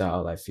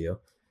lifestyle, I feel.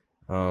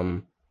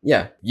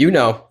 Yeah,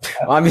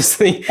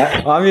 obviously,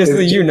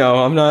 obviously, It's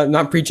I'm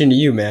not preaching to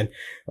you, man.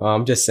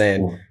 I'm just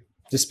saying,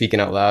 just speaking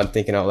out loud,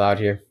 thinking out loud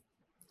here.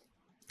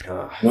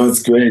 No,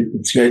 it's great.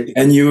 It's great.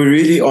 And you were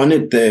really on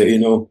it there,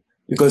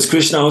 because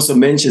Krishna also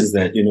mentions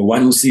that,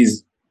 one who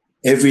sees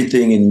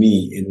everything in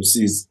me and who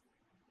sees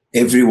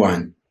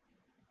everyone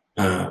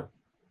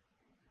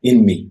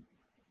in me,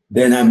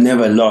 then I'm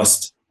never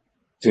lost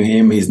to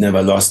him. He's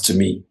never lost to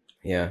me.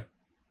 Yeah.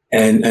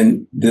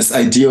 And this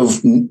idea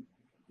of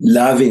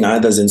loving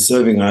others and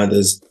serving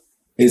others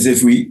is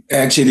if we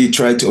actually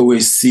try to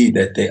always see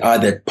that they are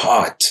that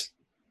part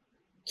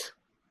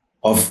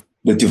of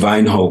the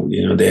divine whole,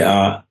 they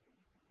are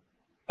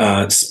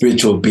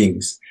spiritual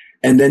beings.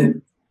 And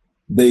then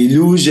the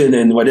illusion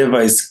and whatever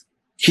is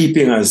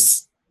keeping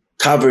us,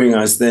 covering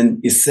us,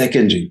 then is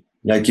secondary.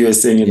 Like you were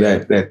saying in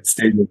that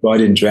statement,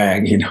 God in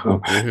drag,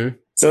 Mm-hmm.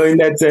 So in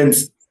that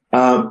sense,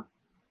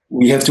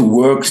 we have to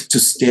work to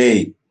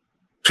stay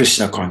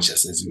Krishna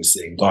conscious, as you were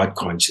saying, God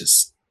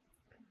conscious.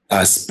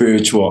 Our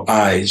spiritual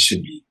eyes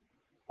should be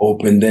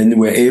open. Then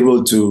we're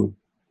able to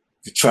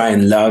try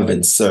and love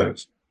and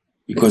serve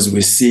because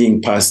we're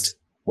seeing past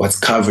what's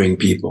covering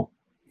people.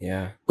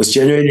 Yeah. Because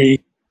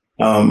generally,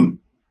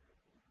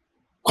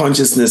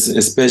 consciousness,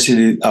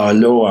 especially our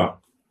lower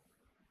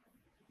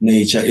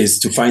nature, is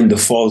to find the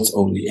faults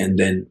only and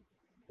then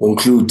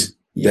conclude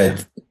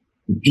that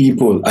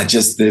people are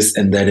just this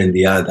and that and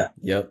the other.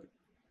 Yep.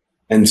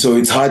 And so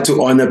it's hard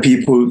to honor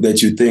people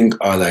that you think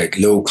are like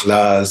low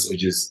class or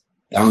just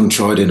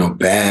downtrodden or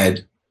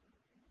bad.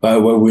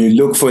 But when we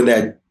look for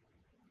that,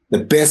 the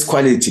best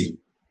quality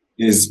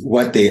is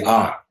what they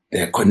are.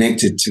 They're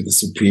connected to the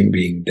Supreme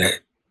Being.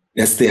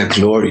 That's their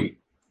glory.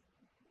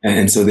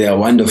 And so they are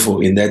wonderful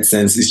in that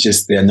sense. It's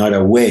just they're not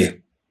aware.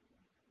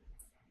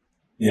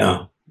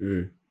 Yeah.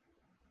 Mm.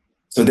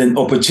 So then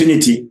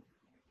opportunity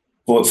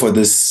for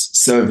this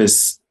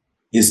service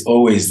is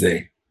always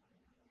there.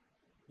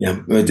 Yeah,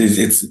 but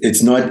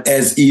it's not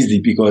as easy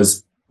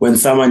because when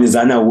someone is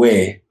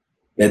unaware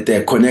that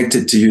they're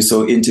connected to you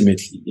so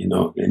intimately,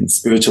 in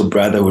spiritual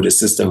brotherhood or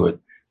sisterhood,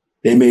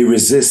 they may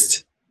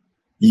resist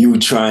you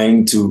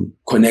trying to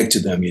connect to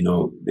them.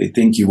 They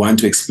think you want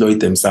to exploit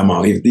them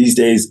somehow. If these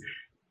days,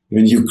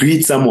 when you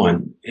greet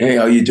someone, hey,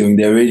 how are you doing?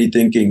 They're already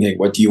thinking, hey,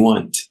 what do you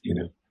want?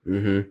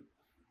 Mm-hmm.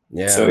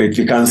 Yeah. So it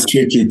becomes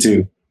tricky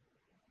to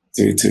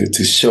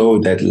show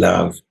that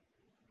love.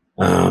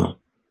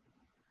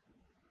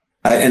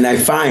 I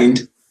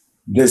find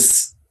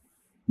this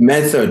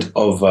method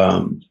of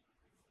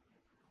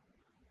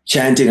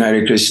chanting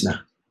Hare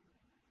Krishna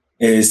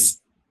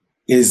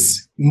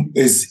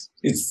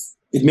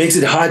it makes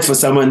it hard for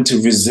someone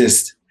to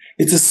resist.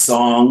 It's a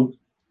song.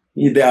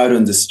 They're out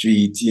on the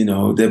street,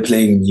 they're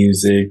playing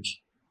music.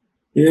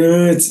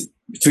 It's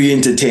free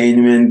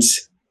entertainment.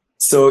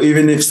 So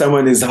even if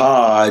someone is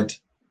hard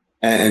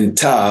and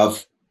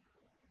tough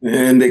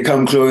and they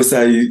come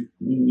closer,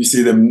 you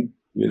see them,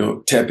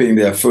 tapping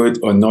their foot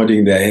or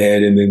nodding their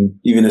head, and then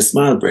even a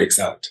smile breaks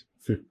out.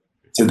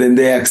 So then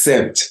they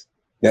accept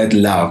that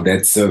love,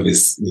 that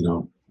service,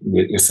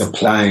 we're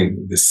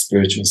supplying the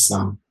spiritual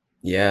song.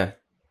 Yeah.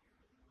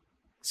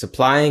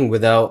 Supplying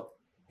without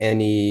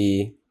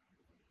any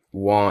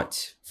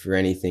want for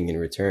anything in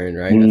return,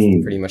 right?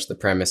 That's pretty much the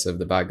premise of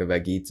the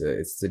Bhagavad Gita.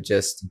 It's to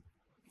just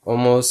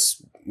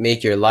almost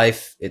make your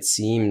life, it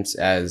seems,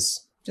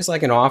 as just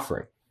like an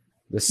offering.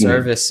 The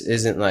service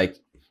isn't like,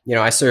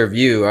 I serve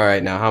you. All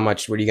right, now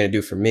what are you going to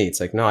do for me?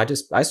 It's like, no,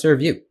 I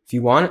serve you. If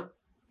you want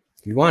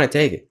it,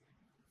 take it.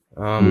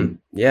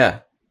 Yeah.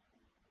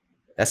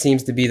 That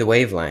seems to be the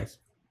wavelength.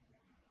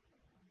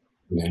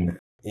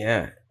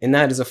 Yeah. And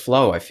that is a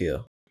flow, I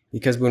feel.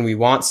 Because when we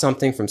want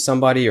something from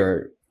somebody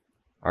or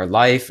our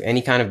life,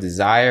 any kind of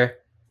desire,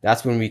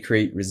 that's when we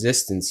create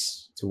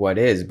resistance to what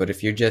is. But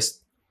if you're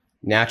just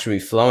naturally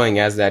flowing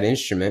as that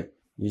instrument,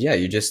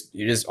 you're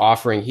just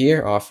offering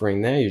here,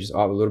 offering there. You just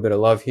offer a little bit of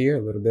love here,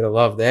 a little bit of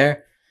love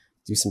there.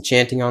 Do some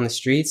chanting on the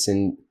streets,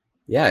 and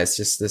it's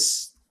just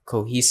this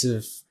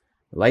cohesive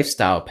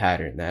lifestyle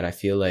pattern that I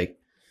feel like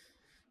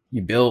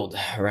you build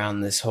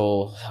around this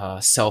whole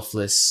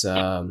selfless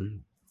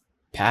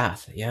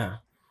path. Yeah,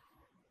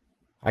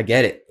 I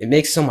get it. It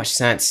makes so much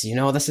sense.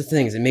 That's the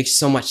thing, is it makes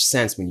so much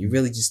sense when you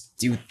really just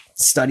do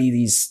study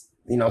these,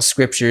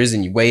 scriptures,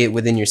 and you weigh it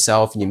within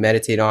yourself and you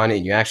meditate on it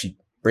and you actually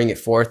bring it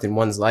forth in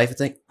one's life. It's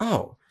like,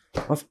 oh,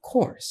 of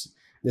course,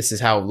 this is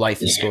how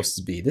life is supposed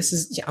to be. This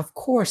is, of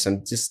course.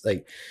 I'm just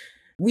like,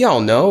 we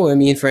all know. I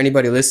mean, for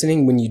anybody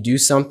listening, when you do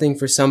something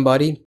for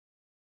somebody,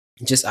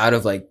 just out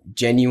of like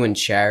genuine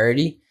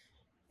charity,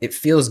 it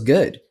feels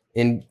good.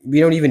 And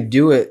we don't even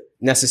do it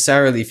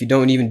necessarily. If you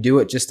don't even do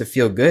it just to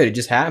feel good, it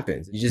just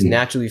happens. You just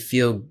naturally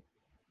feel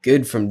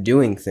good from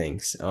doing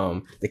things.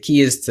 The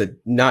key is to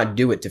not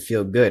do it to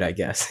feel good, I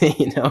guess.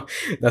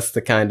 That's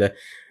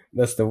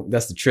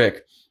the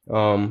trick.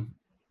 But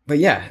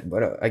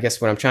I guess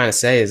what I'm trying to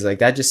say is like,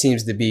 that just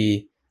seems to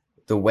be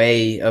the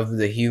way of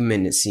the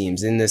human, it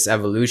seems, in this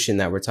evolution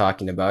that we're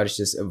talking about. It's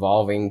just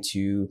evolving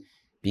to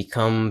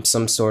become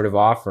some sort of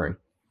offering.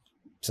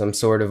 Some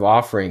sort of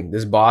offering.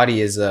 This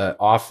body is a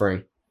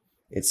offering,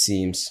 it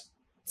seems.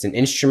 It's an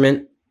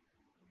instrument,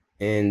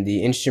 and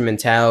the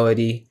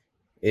instrumentality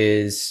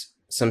is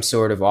some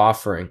sort of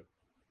offering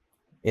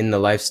in the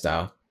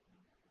lifestyle.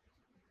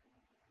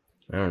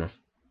 I don't know.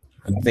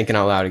 I'm thinking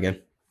out loud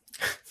again.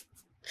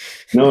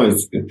 No,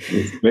 it's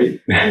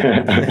great.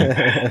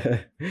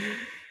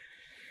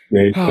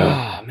 Great.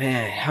 Oh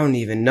man, I don't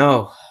even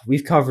know.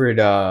 We've covered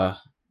a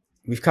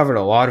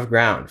lot of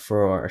ground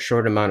for a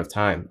short amount of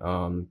time.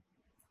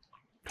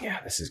 Yeah,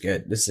 this is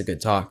good. This is a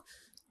good talk.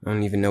 I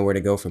don't even know where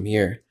to go from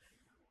here.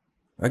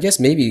 I guess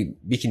maybe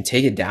we can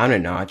take it down a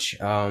notch.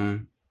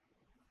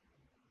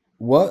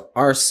 What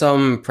are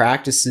some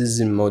practices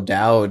and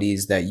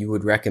modalities that you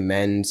would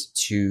recommend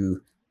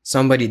to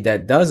somebody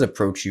that does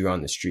approach you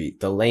on the street,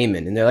 the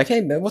layman, and they're like,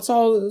 "Hey, man, what's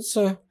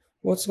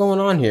going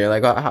on here?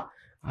 Like,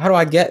 how do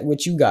I get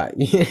what you got?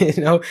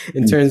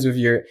 In terms of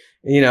your,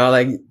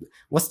 like,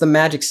 what's the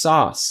magic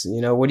sauce?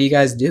 What do you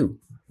guys do?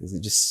 Does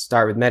it just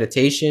start with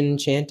meditation,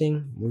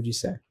 chanting? What would you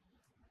say?"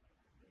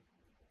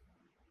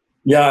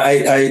 Yeah,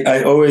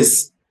 I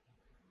always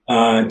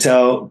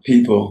tell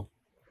people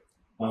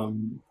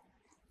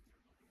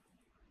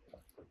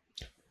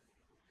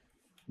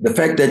the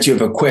fact that you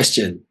have a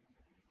question,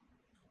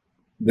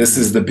 this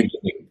is the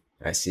beginning.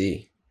 I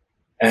see.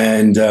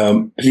 And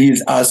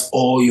please ask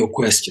all your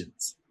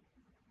questions.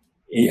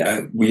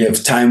 Yeah, we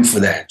have time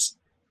for that.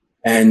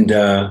 And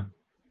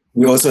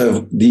we also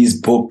have these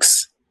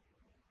books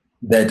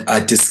that are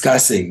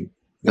discussing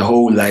the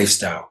whole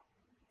lifestyle.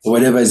 So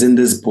whatever is in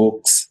these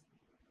books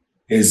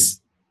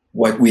is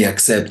what we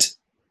accept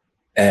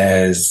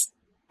as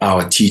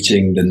our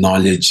teaching, the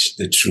knowledge,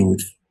 the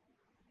truth.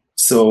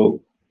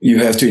 So you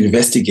have to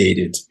investigate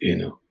it,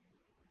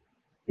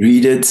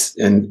 read it,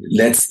 and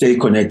let's stay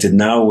connected.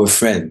 Now we're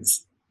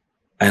friends.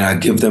 And I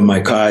give them my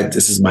card.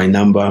 This is my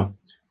number.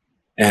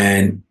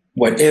 And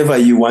whatever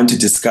you want to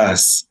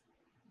discuss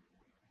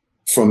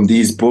from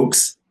these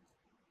books,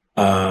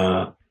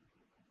 I'm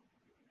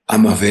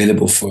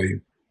available for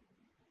you.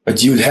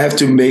 But you have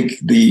to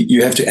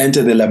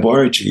enter the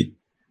laboratory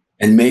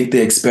and make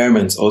the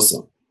experiments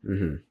also.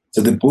 Mm-hmm.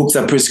 So the books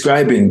are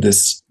prescribing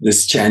this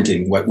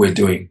chanting, what we're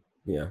doing.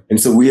 Yeah. And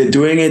so we are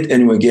doing it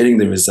and we're getting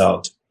the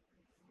result.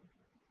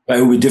 But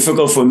it will be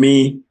difficult for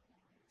me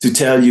to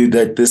tell you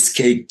that this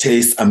cake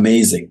tastes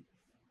amazing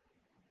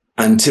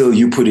until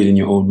you put it in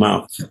your own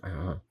mouth.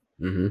 Uh-huh.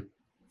 Mm-hmm.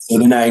 So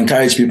then I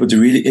encourage people to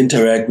really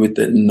interact with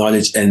the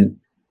knowledge, and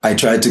I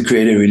try to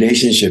create a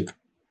relationship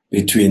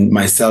between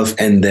myself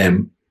and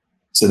them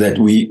so that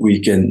we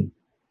can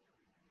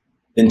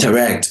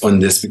interact on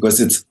this, because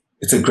it's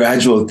a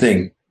gradual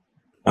thing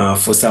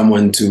for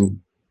someone to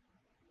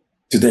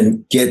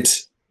then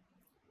get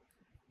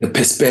the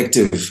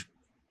perspective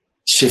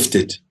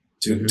shifted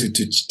to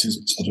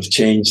sort of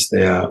change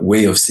their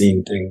way of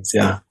seeing things.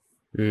 Yeah.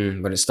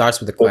 But it starts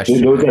with the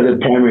question. Those are the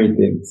primary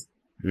things.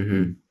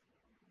 Mm-hmm.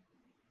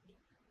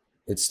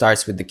 It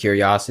starts with the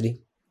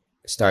curiosity.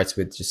 It starts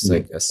with just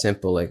like a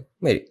simple, like,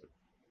 wait,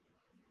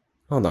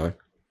 hold on.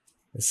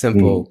 A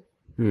simple,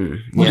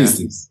 What is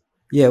this?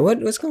 Yeah,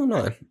 what's going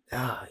on?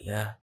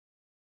 Yeah.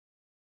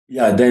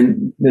 Yeah,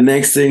 then the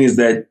next thing is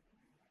that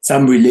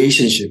some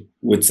relationship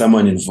with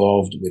someone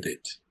involved with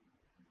it.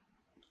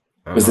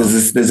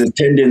 Because there's a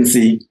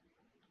tendency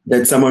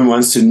that someone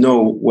wants to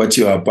know what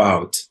you're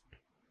about.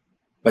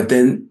 But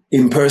then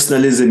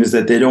impersonalism is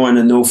that they don't want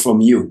to know from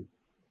you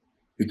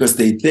because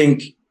they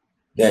think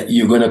that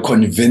you're going to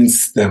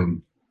convince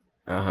them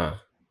of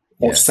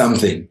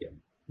something.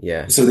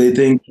 Yeah. So they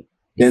think,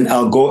 then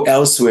I'll go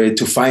elsewhere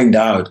to find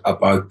out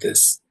about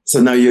this. So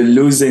now you're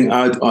losing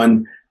out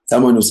on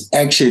someone who's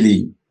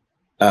actually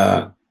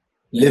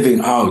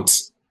living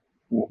out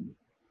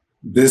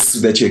this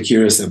that you're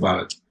curious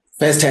about.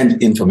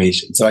 First-hand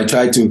information. So I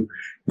try to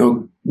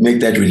make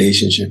that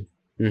relationship.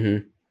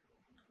 Mm-hmm.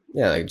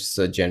 Yeah, like just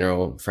a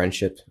general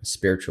friendship, a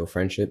spiritual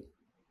friendship.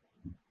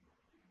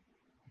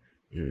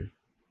 Do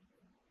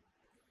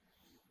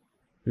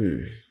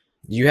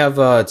you have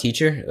a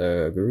teacher,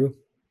 a guru?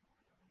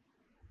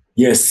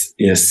 Yes.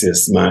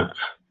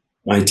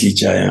 My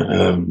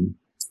teacher.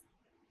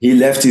 He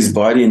left his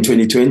body in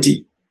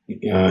 2020.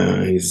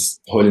 His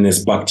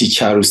Holiness Bhakti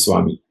Charu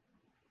Swami.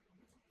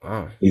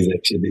 Wow. He's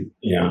actually,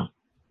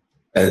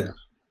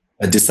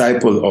 a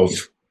disciple of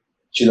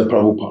Srila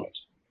Prabhupada.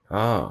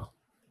 Oh,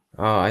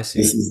 I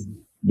see.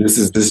 This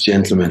is this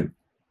gentleman,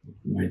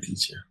 my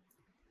teacher.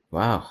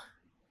 Wow.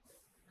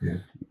 Yeah.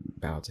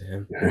 Bow to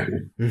him.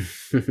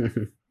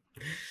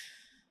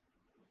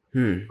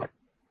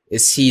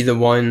 Is he the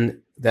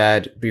one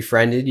that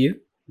befriended you?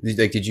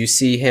 Did you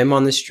see him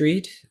on the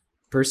street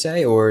per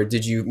se, or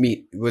did you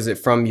meet? Was it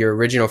from your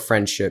original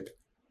friendship?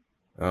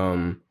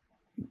 I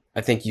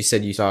think you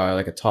said you saw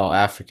like a tall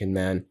African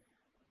man.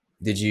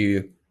 Did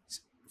you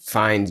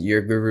find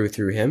your guru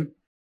through him?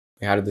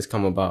 How did this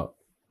come about?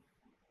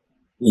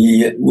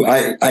 Yeah,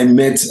 I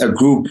met a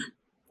group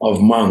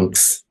of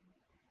monks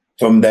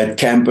from that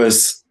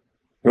campus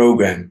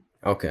program.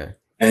 Okay.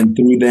 And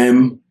through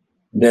them,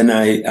 then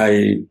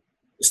I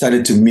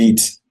started to meet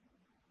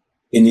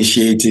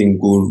initiating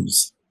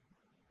gurus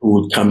who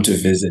would come to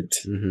visit.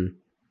 Mm-hmm.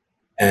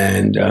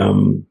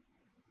 And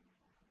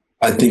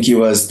I think he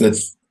was the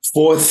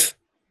fourth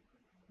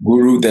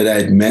guru that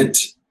I'd met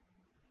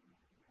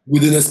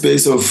within a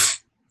space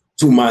of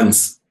 2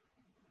 months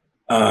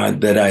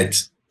that I'd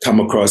come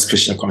across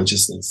Krishna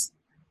consciousness.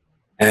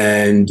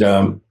 And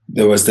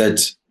there was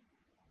that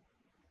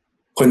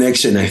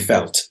connection I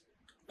felt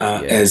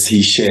as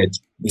he shared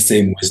the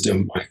same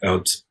wisdom. I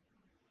felt,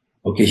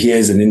 okay,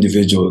 here's an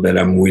individual that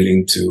I'm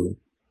willing to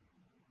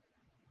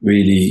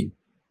really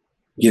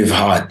give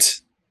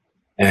heart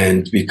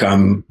and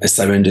become a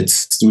surrendered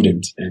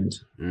student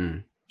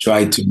and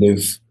try to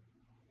live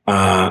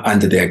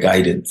under their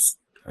guidance.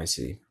 I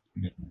see.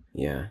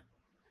 Yeah.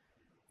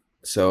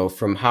 So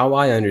from how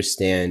I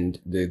understand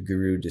the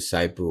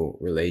guru-disciple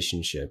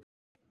relationship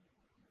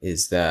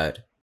is that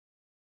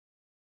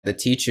the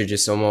teacher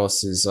just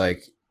almost is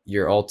like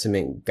your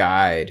ultimate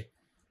guide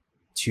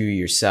to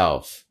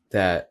yourself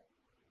that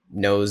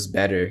knows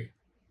better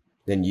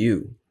than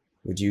you.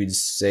 Would you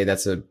say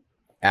that's a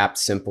apt,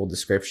 simple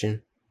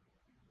description?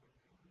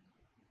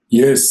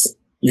 Yes,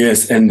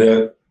 yes. And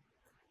the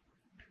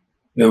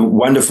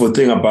wonderful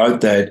thing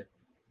about that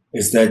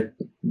is that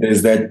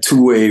there's that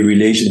two-way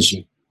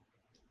relationship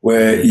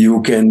where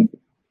you can,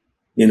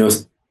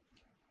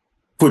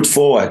 put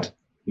forward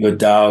your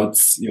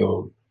doubts,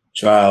 your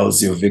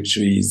trials, your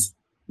victories,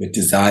 your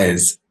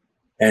desires.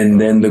 And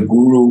then the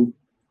guru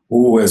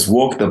who has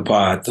walked the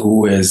path,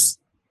 who has,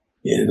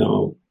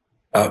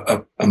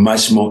 a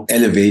much more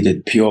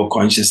elevated, pure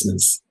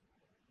consciousness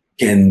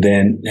can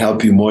then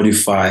help you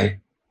modify,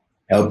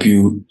 help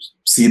you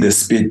see the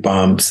speed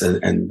bumps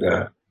and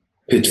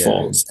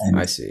pitfalls. Yeah, and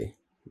I see.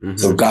 Mm-hmm.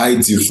 So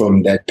guides you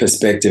from that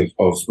perspective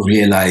of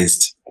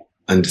realized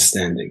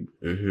understanding.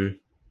 Mm-hmm.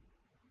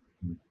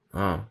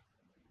 Oh.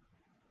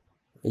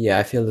 Yeah,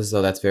 I feel as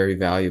though that's very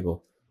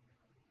valuable.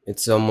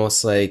 It's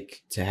almost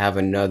like to have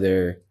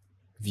another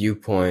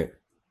viewpoint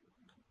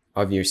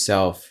of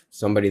yourself,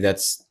 somebody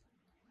that's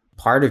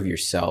part of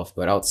yourself,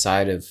 but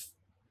outside of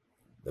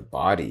the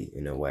body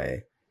in a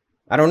way.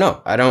 I don't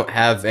know. I don't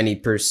have any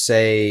per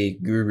se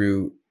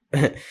guru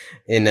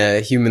in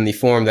a humanly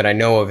form that I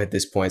know of at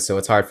this point, so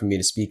it's hard for me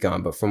to speak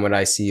on. But from what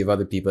I see of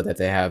other people that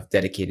they have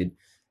dedicated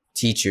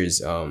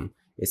teachers,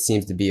 it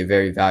seems to be a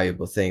very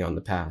valuable thing on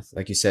the path.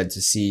 Like you said,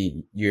 to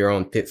see your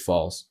own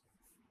pitfalls.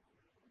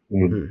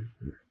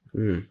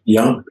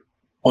 Yeah.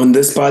 On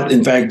this part,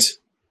 in fact,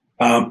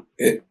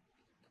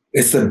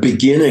 it's the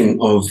beginning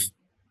of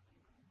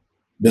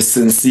the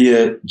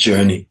sincere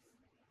journey.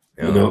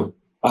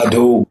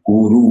 Adho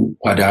Guru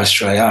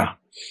Padashraya.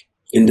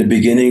 In the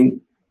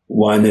beginning,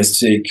 one has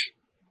to take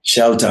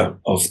shelter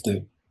of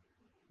the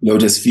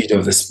lotus feet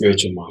of the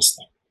spiritual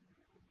master.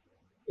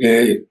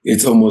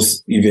 It's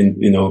almost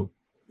even,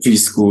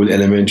 preschool,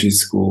 elementary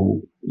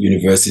school,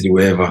 university,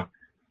 wherever.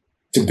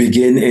 To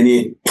begin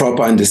any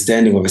proper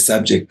understanding of a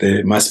subject,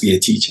 there must be a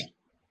teacher.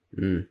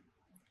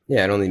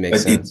 Yeah, it only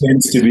makes sense. It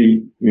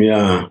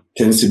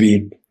tends to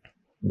be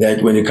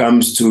that when it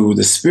comes to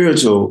the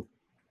spiritual,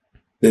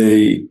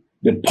 the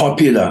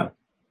popular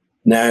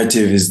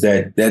narrative is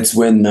that that's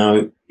when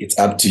now it's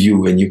up to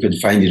you and you can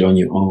find it on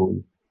your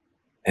own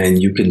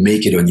and you can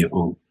make it on your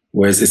own.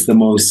 Whereas it's the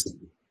most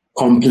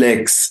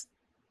complex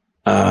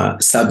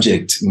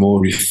subject,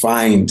 more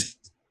refined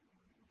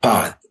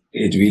path.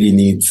 It really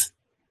needs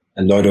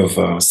a lot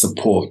of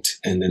support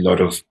and a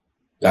lot of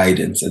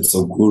guidance. And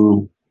so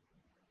Guru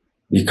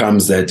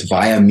becomes that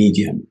via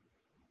medium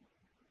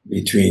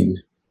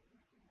between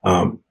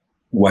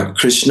what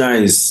Krishna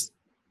is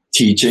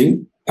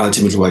teaching,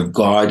 ultimately what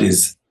God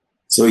is.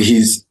 So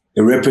he's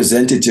a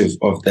representative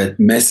of that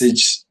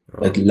message,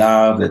 that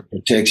love, that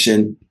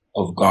protection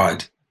of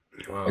God,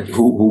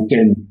 who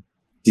can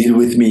deal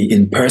with me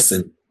in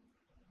person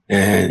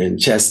and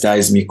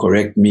chastise me,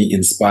 correct me,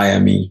 inspire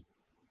me.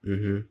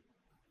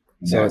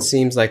 So it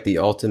seems like the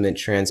ultimate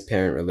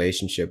transparent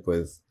relationship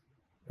with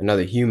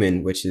another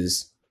human, which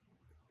is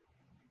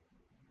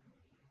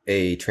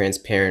a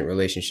transparent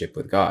relationship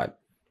with God.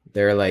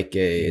 They're like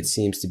it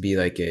seems to be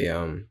like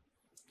a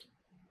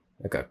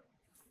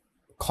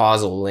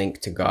causal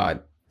link to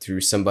God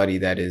through somebody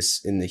that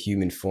is in the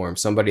human form,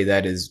 somebody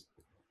that is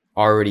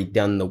already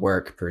done the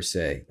work per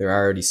se. They're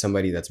already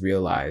somebody that's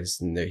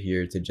realized and they're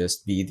here to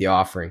just be the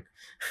offering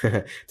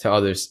to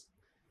others,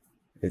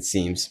 it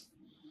seems.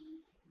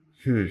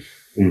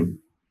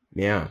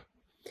 Yeah.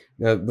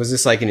 Now, was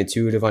this like an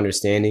intuitive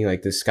understanding?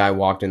 Like this guy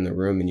walked in the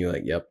room and you're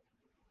like, yep,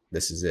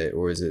 this is it?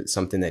 Or is it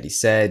something that he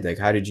said? Like,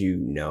 how did you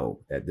know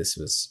that this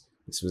was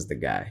the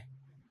guy?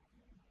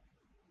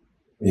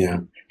 Yeah.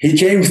 He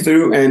came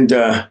through and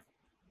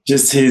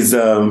just his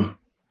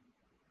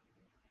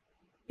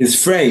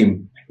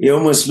frame, he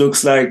almost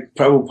looks like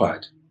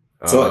Prabhupada.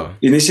 So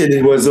initially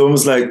it was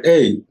almost like,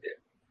 hey,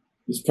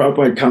 is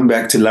Prabhupada come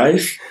back to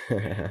life?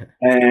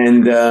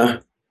 And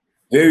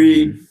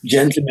very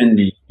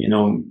gentlemanly,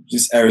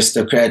 just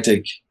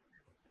aristocratic.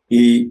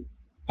 he,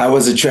 I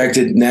was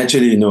attracted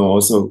naturally,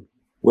 also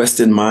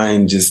Western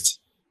mind, just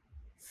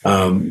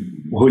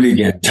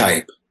hooligan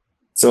type.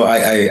 So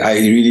I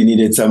really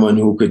needed someone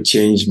who could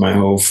change my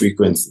whole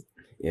frequency.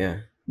 Yeah.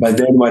 But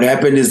then what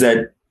happened is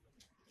that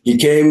he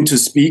came to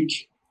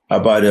speak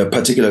about a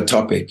particular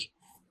topic.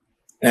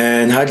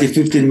 And hardly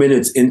 15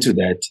 minutes into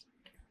that,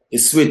 he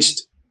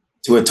switched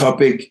to a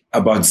topic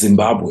about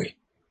Zimbabwe.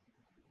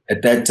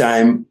 At that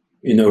time,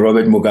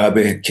 Robert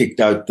Mugabe had kicked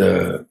out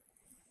the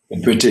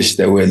British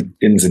that were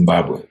in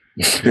Zimbabwe.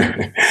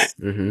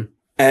 Mm-hmm.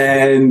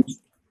 And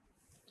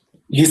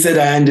he said,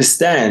 I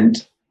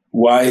understand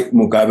why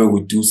Mugabe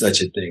would do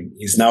such a thing.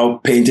 He's now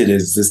painted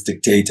as this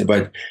dictator,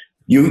 but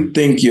you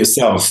think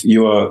yourself,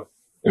 you are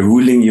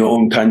ruling your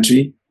own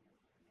country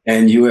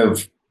and you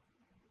have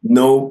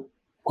no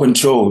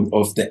control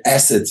of the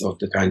assets of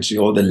the country.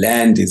 All the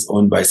land is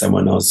owned by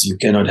someone else. You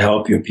cannot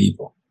help your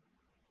people.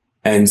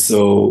 And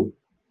so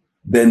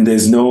then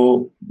there's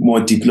no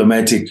more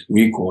diplomatic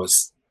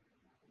recourse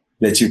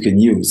that you can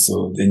use.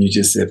 So then you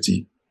just have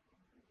to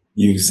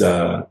use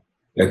that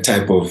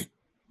type of,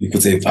 you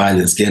could say,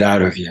 violence, get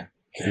out of here.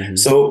 Mm-hmm.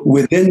 So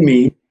within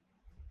me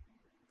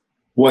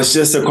was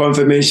just a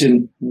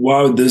confirmation,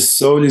 wow, the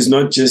soul is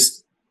not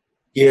just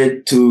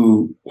here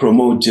to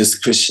promote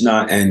just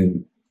Krishna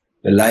and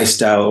the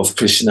lifestyle of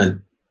Krishna,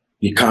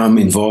 become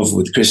involved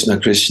with Krishna.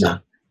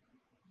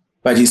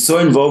 But he's so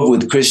involved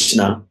with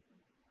Krishna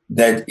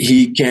that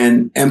he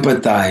can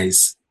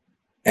empathize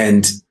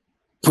and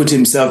put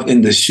himself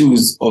in the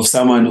shoes of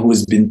someone who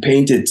has been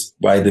painted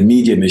by the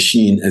media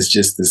machine as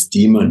just this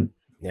demon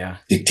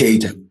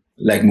dictator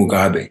like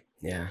Mugabe.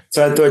 Yeah.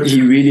 So I thought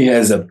he really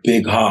has a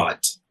big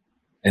heart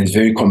and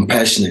very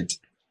compassionate.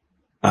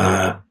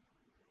 And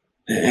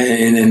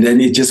then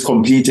it just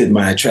completed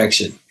my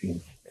attraction.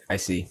 I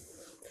see.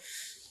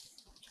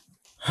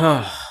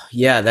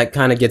 Yeah, that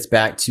kind of gets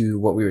back to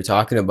what we were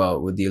talking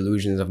about with the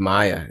illusions of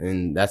Maya.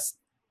 And that's,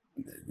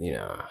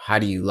 how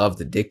do you love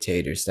the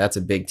dictators? That's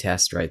a big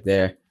test right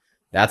there.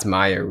 That's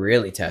Maya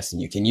really testing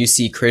you. Can you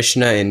see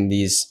Krishna in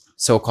these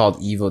so-called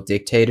evil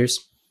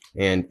dictators?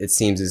 And it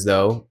seems as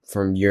though,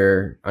 from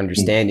your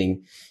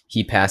understanding,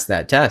 he passed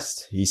that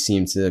test. He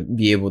seemed to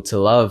be able to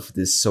love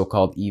this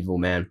so-called evil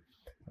man.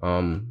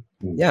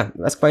 Yeah,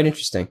 that's quite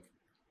interesting.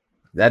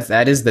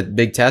 That is the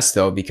big test,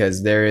 though,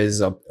 because there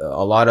is a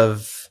lot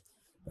of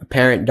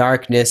apparent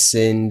darkness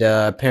and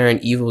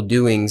apparent evil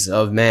doings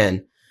of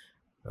man.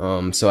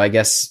 So I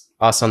guess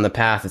us on the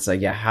path, it's like,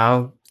 yeah,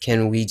 how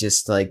can we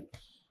just like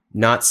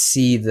not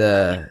see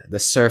the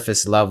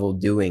surface level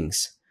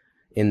doings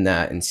in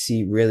that and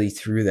see really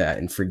through that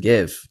and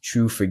forgive,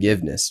 true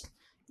forgiveness?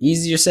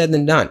 Easier said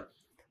than done,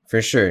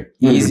 for sure.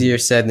 Easier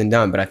said than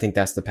done, but I think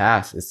that's the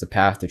path. It's the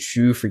path to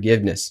true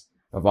forgiveness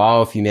of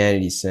all of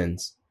humanity's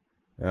sins.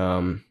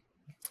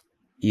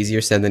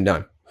 Easier said than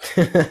done.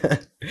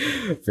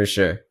 For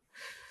sure.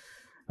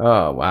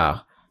 Oh,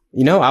 wow.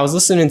 I was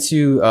listening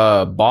to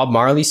a Bob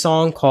Marley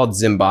song called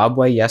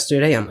Zimbabwe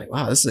yesterday. I'm like,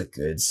 wow, this is a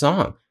good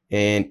song.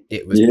 And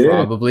it was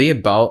probably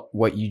about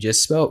what you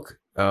just spoke.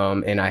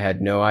 And I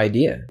had no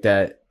idea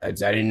that I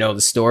didn't know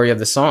the story of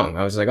the song.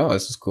 I was like, oh,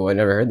 this is cool. I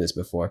never heard this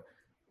before.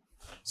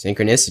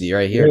 Synchronicity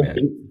right here, man.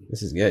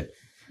 This is good.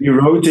 He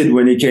wrote it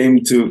when he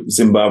came to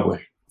Zimbabwe.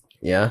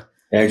 Yeah.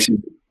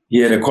 Actually, he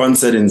had a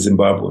concert in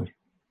Zimbabwe.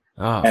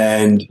 Oh.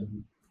 And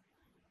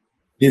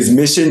his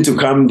mission to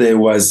come there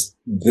was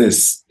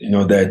this,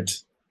 that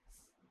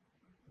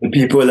the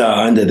people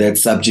are under that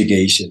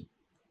subjugation.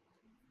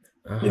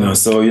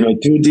 So,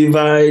 to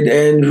divide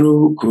and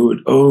rule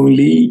could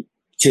only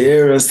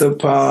tear us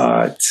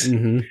apart.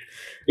 Mm-hmm.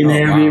 In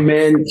every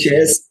man's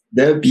chest,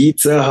 there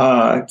beats a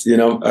heart.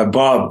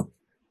 Bob,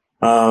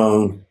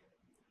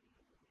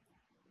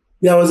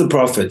 yeah, was a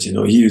prophet,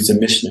 he was a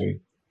missionary.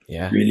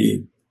 Yeah.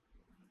 Really.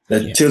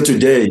 That till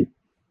today,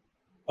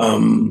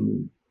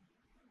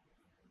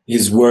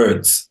 his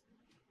words,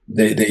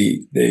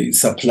 they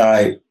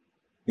supply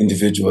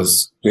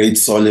individuals great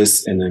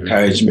solace and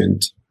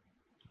encouragement.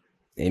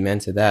 Amen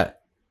to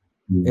that.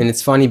 And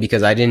it's funny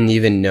because I didn't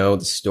even know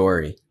the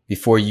story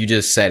before you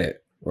just said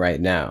it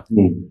right now.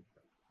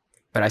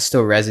 But I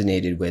still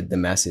resonated with the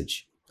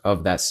message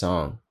of that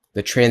song,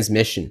 the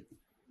transmission.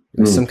 It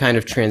was some kind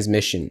of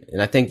transmission.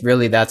 And I think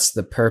really that's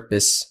the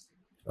purpose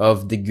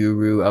of the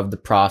guru, of the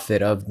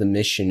prophet, of the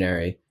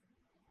missionary,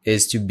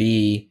 is to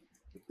be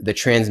the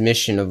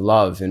transmission of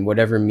love in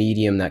whatever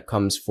medium that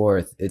comes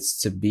forth. It's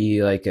to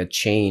be like a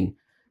chain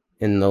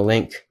in the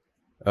link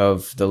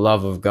of the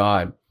love of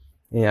God.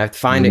 And I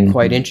find it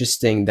quite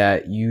interesting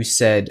that you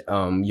said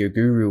your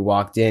guru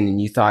walked in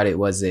and you thought it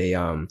was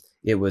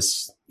it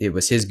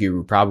was his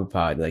guru,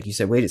 Prabhupada. Like you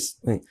said, wait,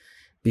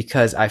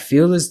 because I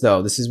feel as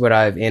though this is what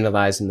I've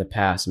analyzed in the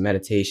past,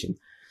 meditation,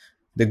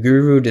 the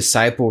guru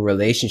disciple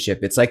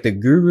relationship. It's like the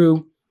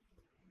guru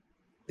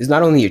is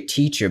not only your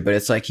teacher, but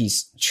it's like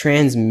he's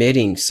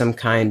transmitting some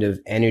kind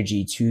of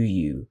energy to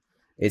you.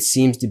 It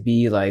seems to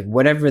be like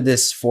whatever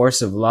this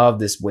force of love,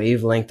 this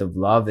wavelength of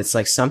love, it's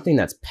like something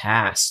that's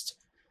passed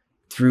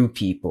through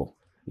people.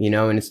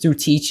 and it's through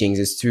teachings,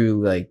 it's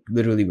through like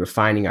literally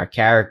refining our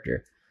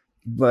character.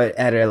 But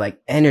at a like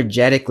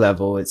energetic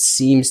level, it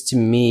seems to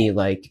me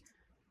like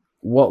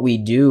what we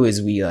do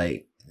is we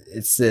like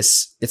it's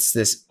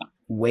this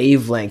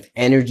wavelength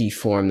energy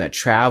form that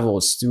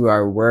travels through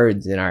our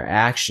words and our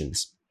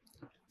actions.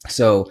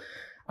 So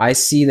I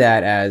see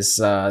that as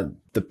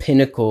the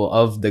pinnacle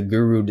of the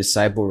guru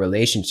disciple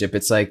relationship.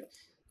 It's like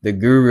the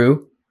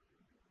guru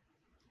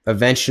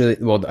eventually,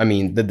 well, I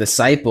mean, the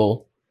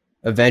disciple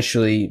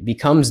eventually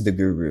becomes the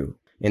guru.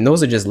 And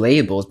those are just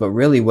labels, but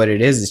really what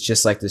it is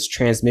just like this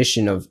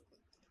transmission of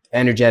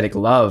energetic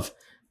love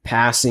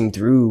passing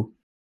through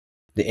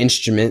the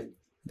instrument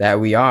that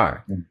we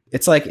are.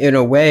 It's like, in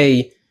a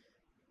way,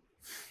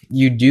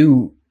 you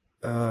do,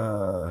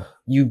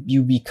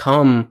 you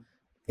become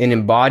an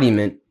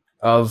embodiment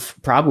of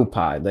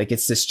Prabhupada. Like,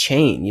 it's this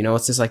chain,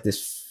 it's just like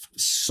this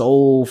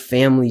soul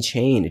family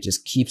chain. It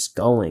just keeps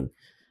going,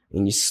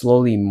 and you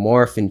slowly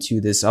morph into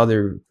this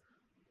other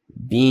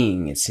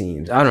being, it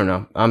seems. I don't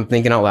know. I'm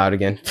thinking out loud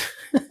again.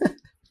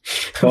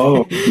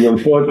 Oh, your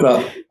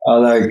thoughts are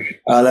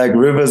like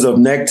rivers of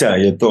nectar.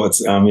 Your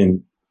thoughts, I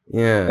mean,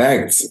 Yeah.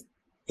 facts,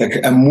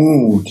 like a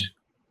mood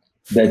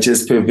that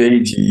just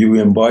pervades you.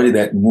 You embody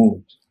that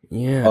mood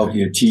Yeah. of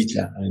your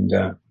teacher,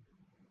 and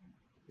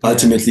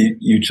ultimately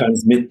you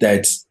transmit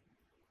that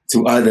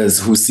to others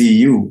who see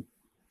you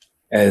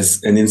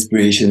as an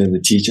inspiration, as a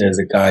teacher, as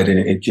a guide, and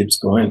it keeps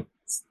going.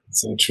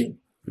 It's so true.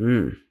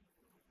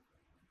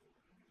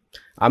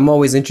 I'm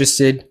always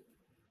interested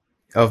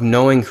of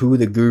knowing who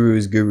the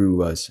guru's guru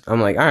was.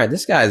 I'm like, all right,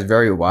 this guy is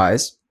very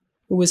wise.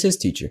 Who was his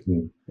teacher?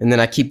 And then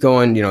I keep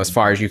going, as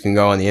far as you can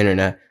go on the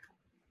internet.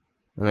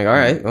 I'm like, all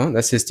right, well,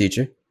 that's his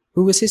teacher.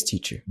 Who was his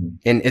teacher?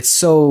 And it's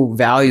so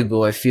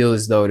valuable, I feel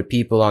as though, to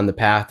people on the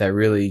path that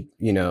really,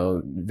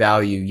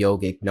 value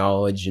yogic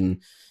knowledge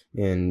and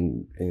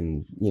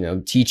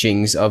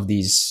teachings of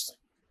these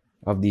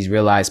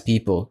realized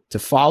people, to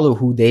follow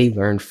who they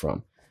learned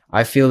from.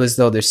 I feel as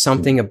though there's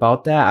something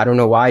about that. I don't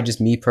know why, just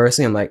me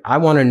personally. I'm like, I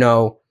want to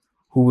know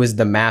who was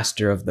the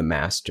master of the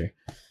master.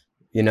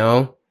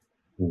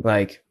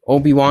 Like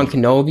Obi-Wan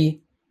Kenobi,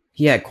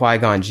 he had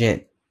Qui-Gon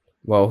Jinn.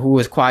 Well, who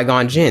was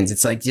Qui-Gon Jinn's?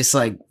 It's like, just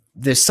like,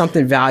 there's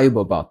something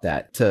valuable about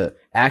that, to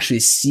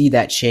actually see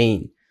that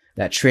chain,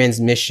 that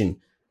transmission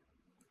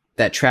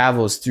that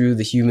travels through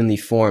the humanly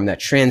form, that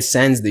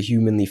transcends the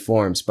humanly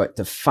forms, but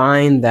to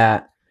find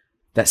that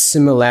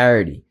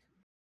similarity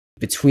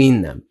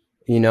between them.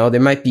 There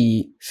might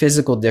be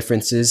physical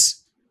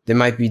differences. There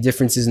might be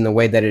differences in the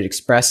way that it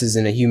expresses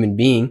in a human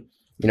being,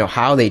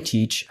 how they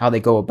teach, how they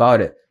go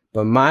about it.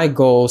 But my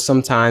goal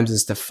sometimes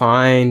is to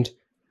find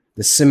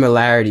the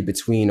similarity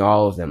between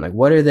all of them. Like,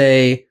 what are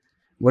they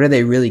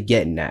really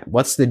getting at?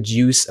 What's the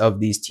juice of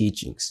these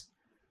teachings?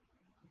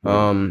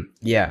 I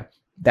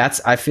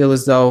feel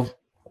as though,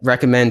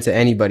 recommend to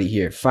anybody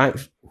here,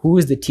 find who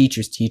is the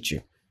teacher's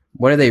teacher.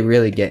 What are they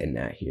really getting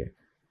at here?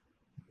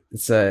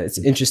 It's an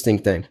interesting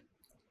thing.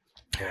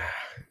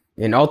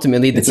 And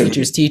ultimately, the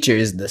teacher's teacher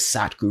is the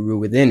Satguru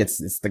within.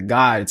 It's the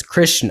God. It's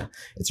Krishna.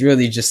 It's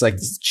really just like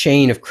this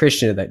chain of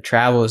Krishna that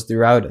travels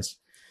throughout us.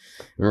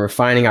 And we're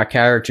refining our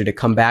character to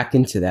come back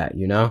into that,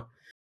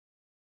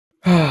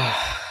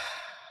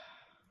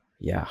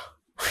 Yeah.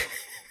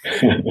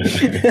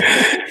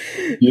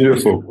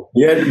 Beautiful.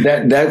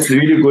 Yeah, that's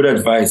really good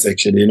advice,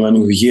 actually. Anyone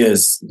who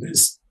hears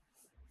this,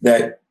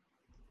 that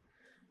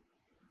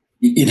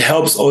it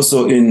helps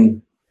also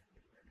in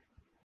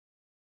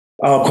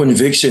our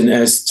conviction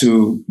as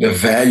to the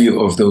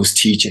value of those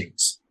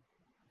teachings,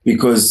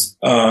 because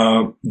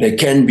there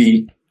can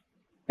be,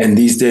 and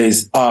these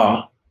days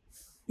are,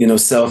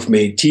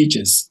 self-made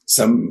teachers.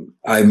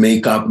 I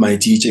make up my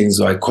teachings,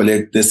 or I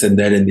collect this and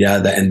that and the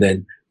other, and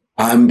then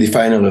I'm the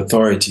final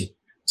authority.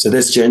 So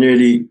that's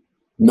generally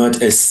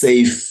not a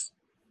safe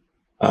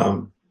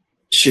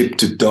ship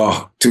to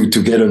dock, to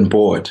get on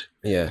board.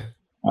 Yeah.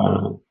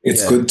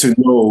 It's good to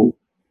know,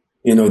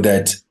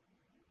 that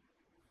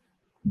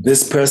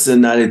this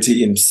personality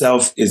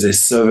himself is a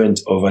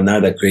servant of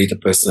another greater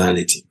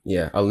personality.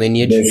 Yeah, a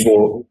lineage.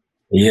 Therefore,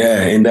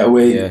 in that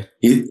way,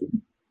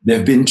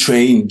 they've been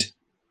trained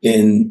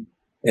in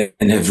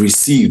and have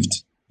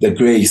received the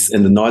grace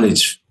and the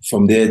knowledge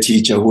from their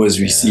teacher who has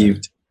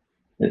received.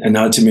 And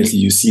ultimately,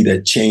 you see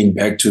that chain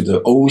back to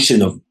the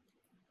ocean of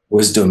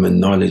wisdom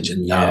and knowledge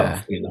and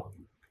love.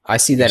 I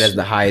see that as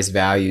the highest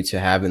value to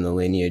have in the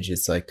lineage.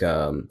 It's like,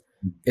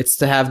 it's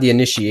to have the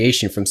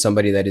initiation from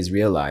somebody that is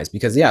realized,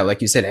 because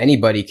like you said,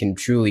 anybody can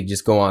truly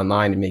just go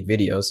online and make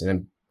videos.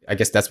 And I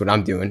guess that's what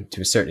I'm doing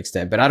to a certain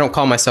extent, but I don't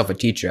call myself a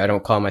teacher. I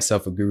don't call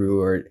myself a guru,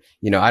 or,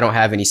 I don't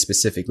have any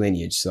specific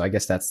lineage. So I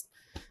guess that's,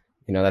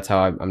 that's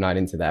how I'm not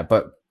into that.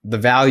 But the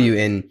value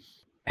in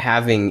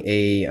having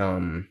a,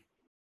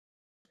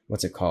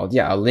 what's it called?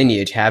 Yeah. A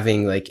lineage,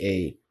 having like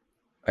a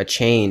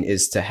chain,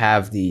 is to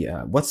have the,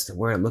 what's the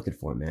word I'm looking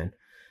for, man?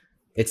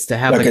 It's to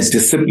have like a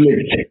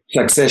disciplined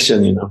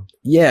succession,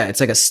 Yeah, it's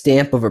like a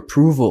stamp of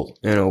approval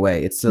in a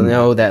way. It's to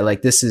know that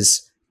like this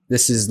is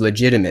this is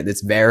legitimate.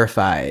 It's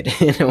verified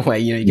in a way.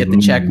 You know, you get the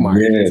check Mm, mark.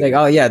 It's yeah. like,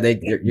 oh yeah,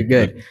 you're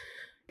good.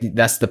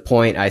 That's the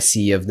point I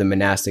see of the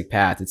monastic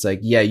path. It's like,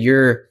 yeah,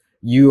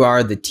 you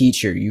are the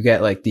teacher. You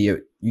get like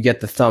you get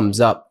the thumbs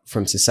up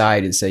from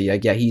society to say,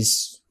 like, yeah,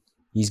 he's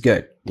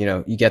good. You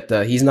know, you get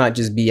he's not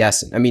just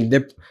BSing. I mean,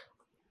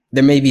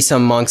 there may be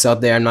some monks out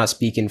there. I'm not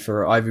speaking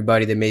for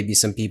everybody. There may be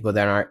some people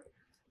that aren't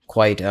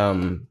quite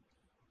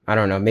I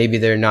don't know, maybe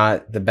they're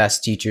not the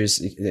best teachers.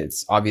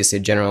 It's obviously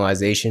a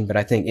generalization, but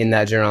I think in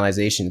that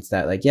generalization, it's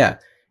that like, yeah,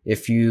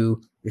 if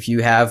you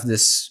have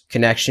this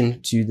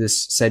connection to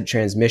this said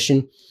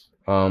transmission,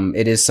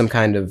 it is some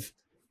kind of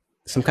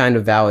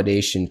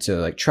validation to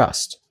like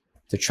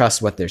to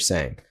trust what they're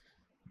saying.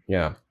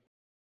 Yeah.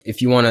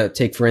 If you want to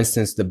take, for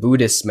instance, the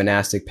Buddhist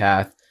monastic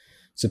path,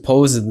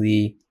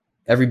 supposedly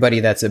everybody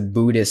that's a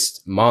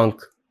Buddhist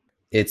monk,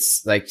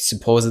 it's like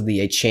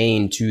supposedly a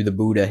chain to the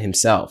Buddha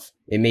himself.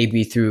 It may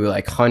be through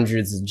like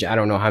hundreds, I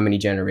don't know how many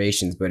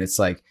generations, but it's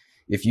like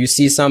if you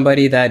see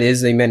somebody that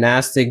is a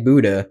monastic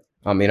Buddha,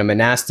 a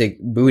monastic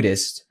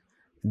Buddhist,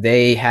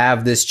 they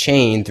have this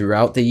chain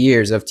throughout the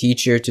years of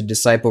teacher to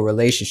disciple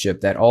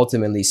relationship that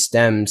ultimately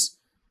stems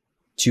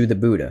to the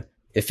Buddha.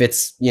 If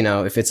it's, you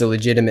know, if it's a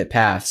legitimate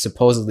path,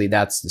 supposedly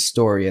that's the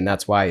story, and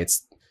that's why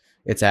it's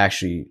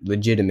actually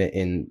legitimate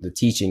in the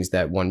teachings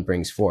that one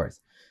brings forth.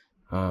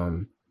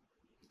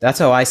 That's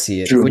how I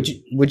see it. True.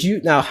 Would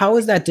you now, how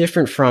is that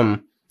different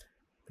from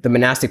the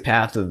monastic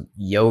path of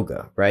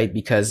yoga, right?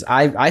 Because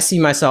I see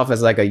myself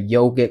as like a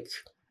yogic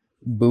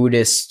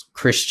Buddhist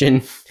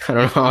Christian. I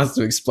don't know how else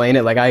to explain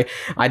it. Like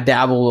I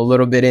dabble a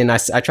little bit in, I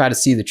try to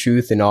see the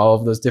truth in all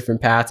of those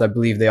different paths. I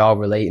believe they all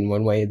relate in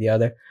one way or the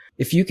other.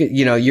 If you could,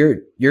 you know,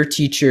 your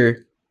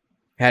teacher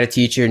had a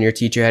teacher and your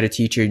teacher had a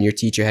teacher and your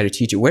teacher had a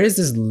teacher, where does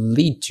this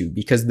lead to?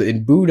 Because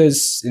in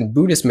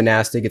Buddhist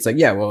monastic, it's like,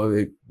 yeah, well,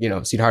 you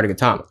know, Siddhartha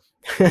Gautama,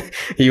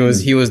 he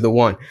was the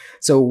one.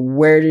 So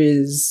where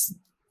is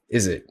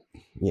it,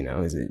 you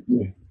know, is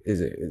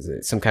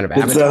it some kind of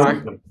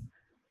avatar?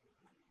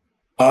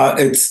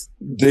 It's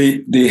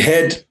the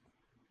head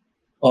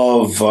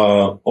of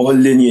all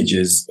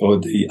lineages, or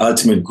the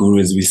ultimate guru,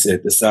 as we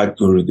said, the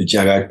Sadguru, the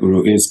Jagat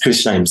Guru, is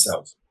Krishna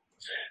himself.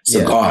 So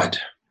Yeah. God.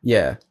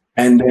 Yeah.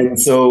 And then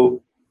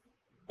so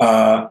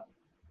the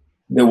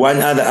one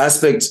other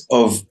aspect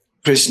of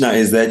Krishna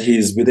is that he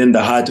is within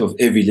the heart of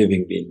every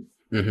living being,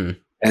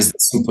 as the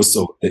super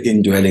soul, the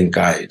indwelling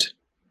guide.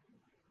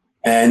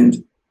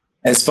 And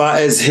as far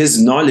as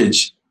his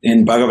knowledge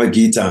in Bhagavad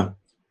Gita,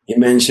 he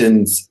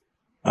mentions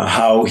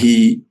how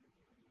he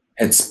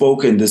had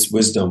spoken this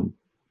wisdom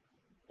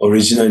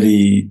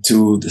originally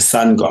to the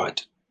sun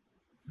god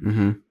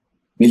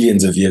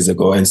millions of years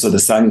ago. And so the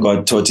sun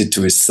god taught it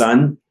to his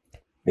son.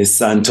 His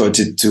son taught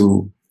it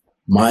to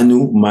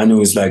Manu.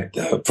 Manu is like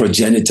the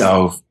progenitor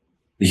of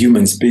the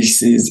human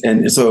species.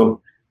 And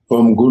so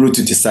from guru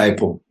to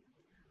disciple.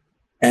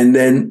 And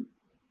then,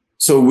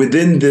 so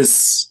within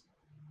this,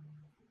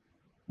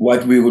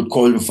 what we would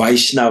call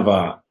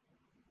Vaishnava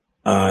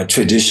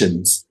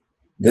traditions,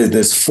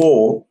 there's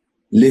 4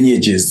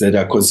 lineages that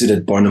are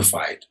considered bona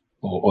fide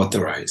or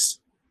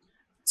authorized.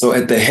 So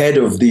at the head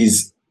of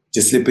these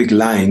dislipic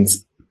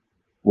lines,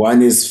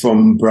 one is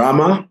from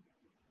Brahma,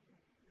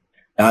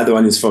 the other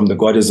one is from the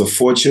goddess of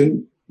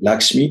fortune,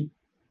 Lakshmi,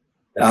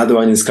 the other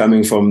one is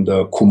coming from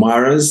the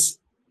Kumaras,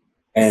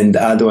 and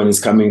the other one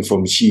is coming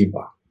from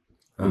Shiva.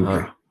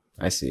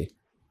 I see.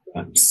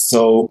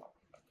 So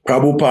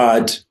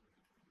Prabhupada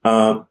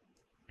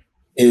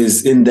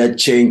is in that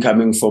chain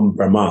coming from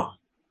Brahma,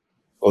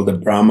 or the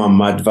Brahma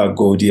Madhva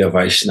Gaudiya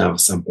Vaishnava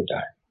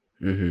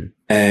Sampradaya.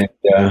 And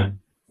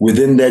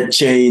within that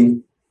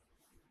chain,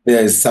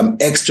 there's some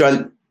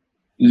extra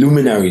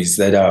luminaries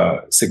that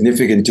are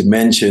significant to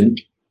mention.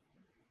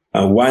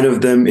 One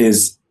of them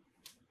is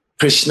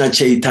Krishna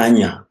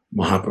Chaitanya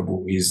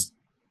Mahaprabhu. He's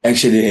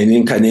actually an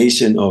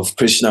incarnation of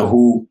Krishna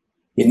who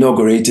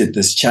inaugurated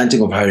this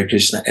chanting of Hare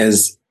Krishna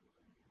as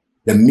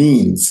the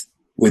means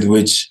with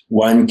which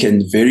one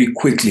can very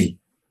quickly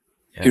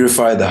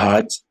purify the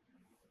heart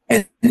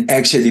and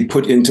actually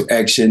put into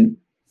action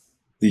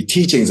the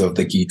teachings of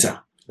the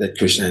Gita that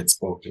Krishna had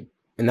spoken.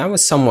 And that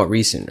was somewhat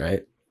recent,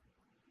 right?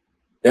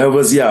 That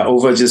was,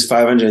 over just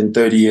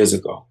 530 years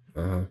ago.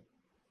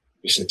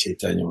 Krishna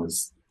Chaitanya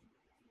was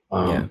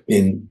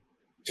in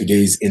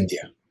today's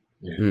India.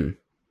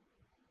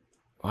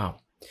 Wow.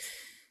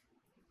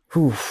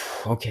 Whew.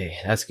 Okay,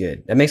 that's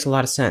good. That makes a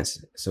lot of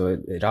sense. So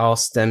it all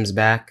stems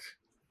back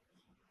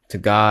to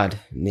God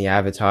and the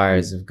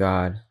avatars of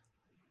God.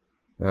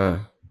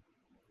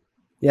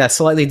 Yeah,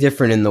 slightly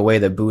different in the way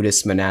that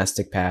Buddhist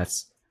monastic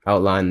paths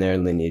outline their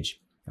lineage.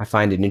 I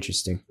find it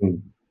interesting.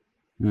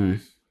 Whew,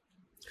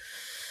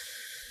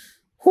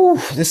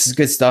 this is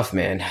good stuff,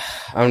 man.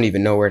 I don't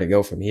even know where to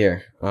go from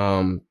here.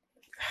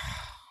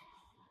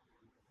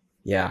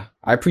 Yeah,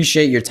 I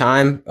appreciate your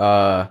time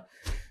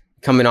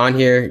coming on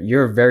here.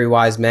 You're a very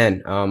wise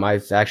man.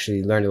 I've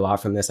actually learned a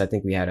lot from this. I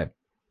think we had a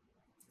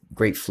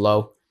great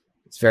flow.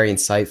 It's very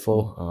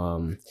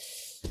insightful.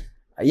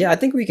 Yeah, I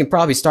think we can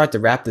probably start to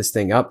wrap this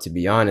thing up, to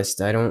be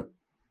honest. I don't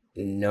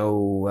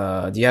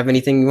No, do you have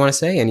anything you want to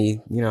say?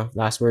 Any,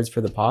 last words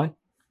for the pod?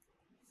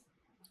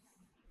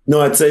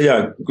 No, I'd say,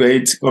 yeah,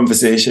 great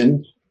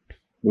conversation.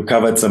 We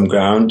covered some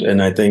ground,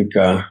 and I think,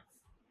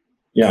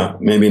 yeah,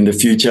 maybe in the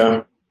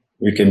future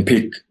we can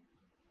pick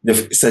the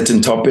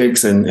certain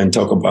topics and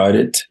talk about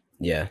it.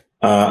 Yeah.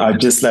 I'd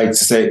just like to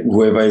say,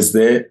 whoever is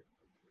there,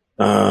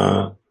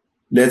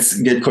 let's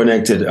get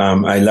connected.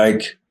 I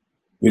like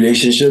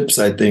relationships.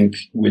 I think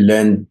we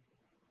learn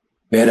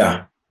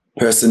better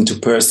person to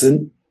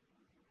person.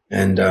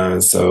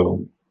 And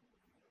so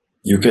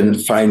you can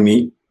find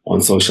me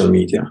on social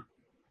media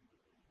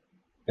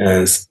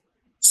as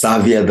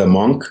Savya the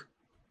Monk.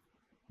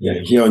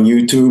 Yeah, here on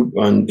YouTube,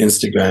 on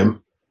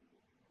Instagram,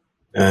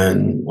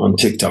 and on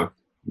TikTok,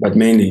 but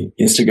mainly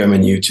Instagram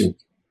and YouTube.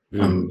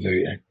 I'm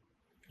very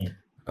active.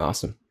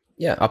 Awesome.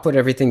 Yeah, I'll put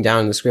everything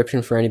down in the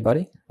description for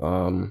anybody.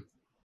 I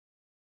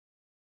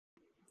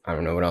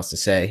don't know what else to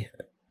say.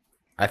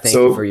 I thank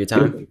you for your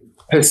time.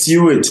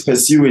 Pursue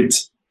it.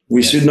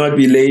 We should not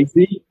be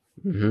lazy.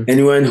 Mm-hmm.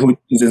 Anyone who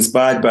is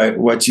inspired by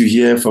what you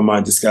hear from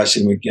our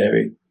discussion with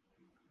Gary,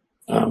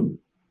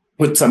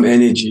 put some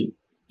energy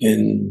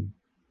in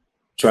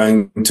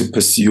trying to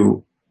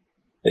pursue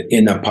the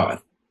inner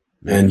path,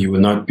 and you will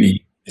not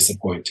be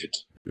disappointed.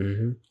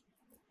 Mm-hmm.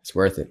 It's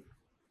worth it.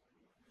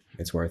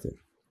 It's worth it.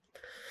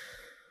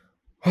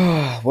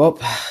 Well,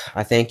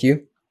 I thank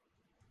you.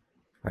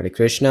 Hare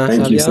Krishna.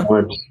 Thank Savya. you so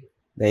much.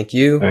 Thank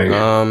you.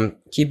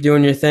 Keep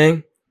doing your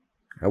thing.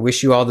 I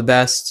wish you all the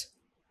best.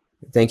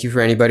 Thank you for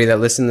anybody that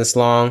listened this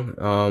long.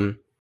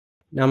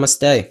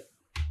 Namaste.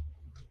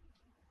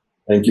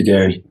 Thank you,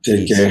 Gary.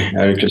 Take care.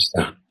 Hare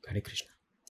Krishna. Hare Krishna.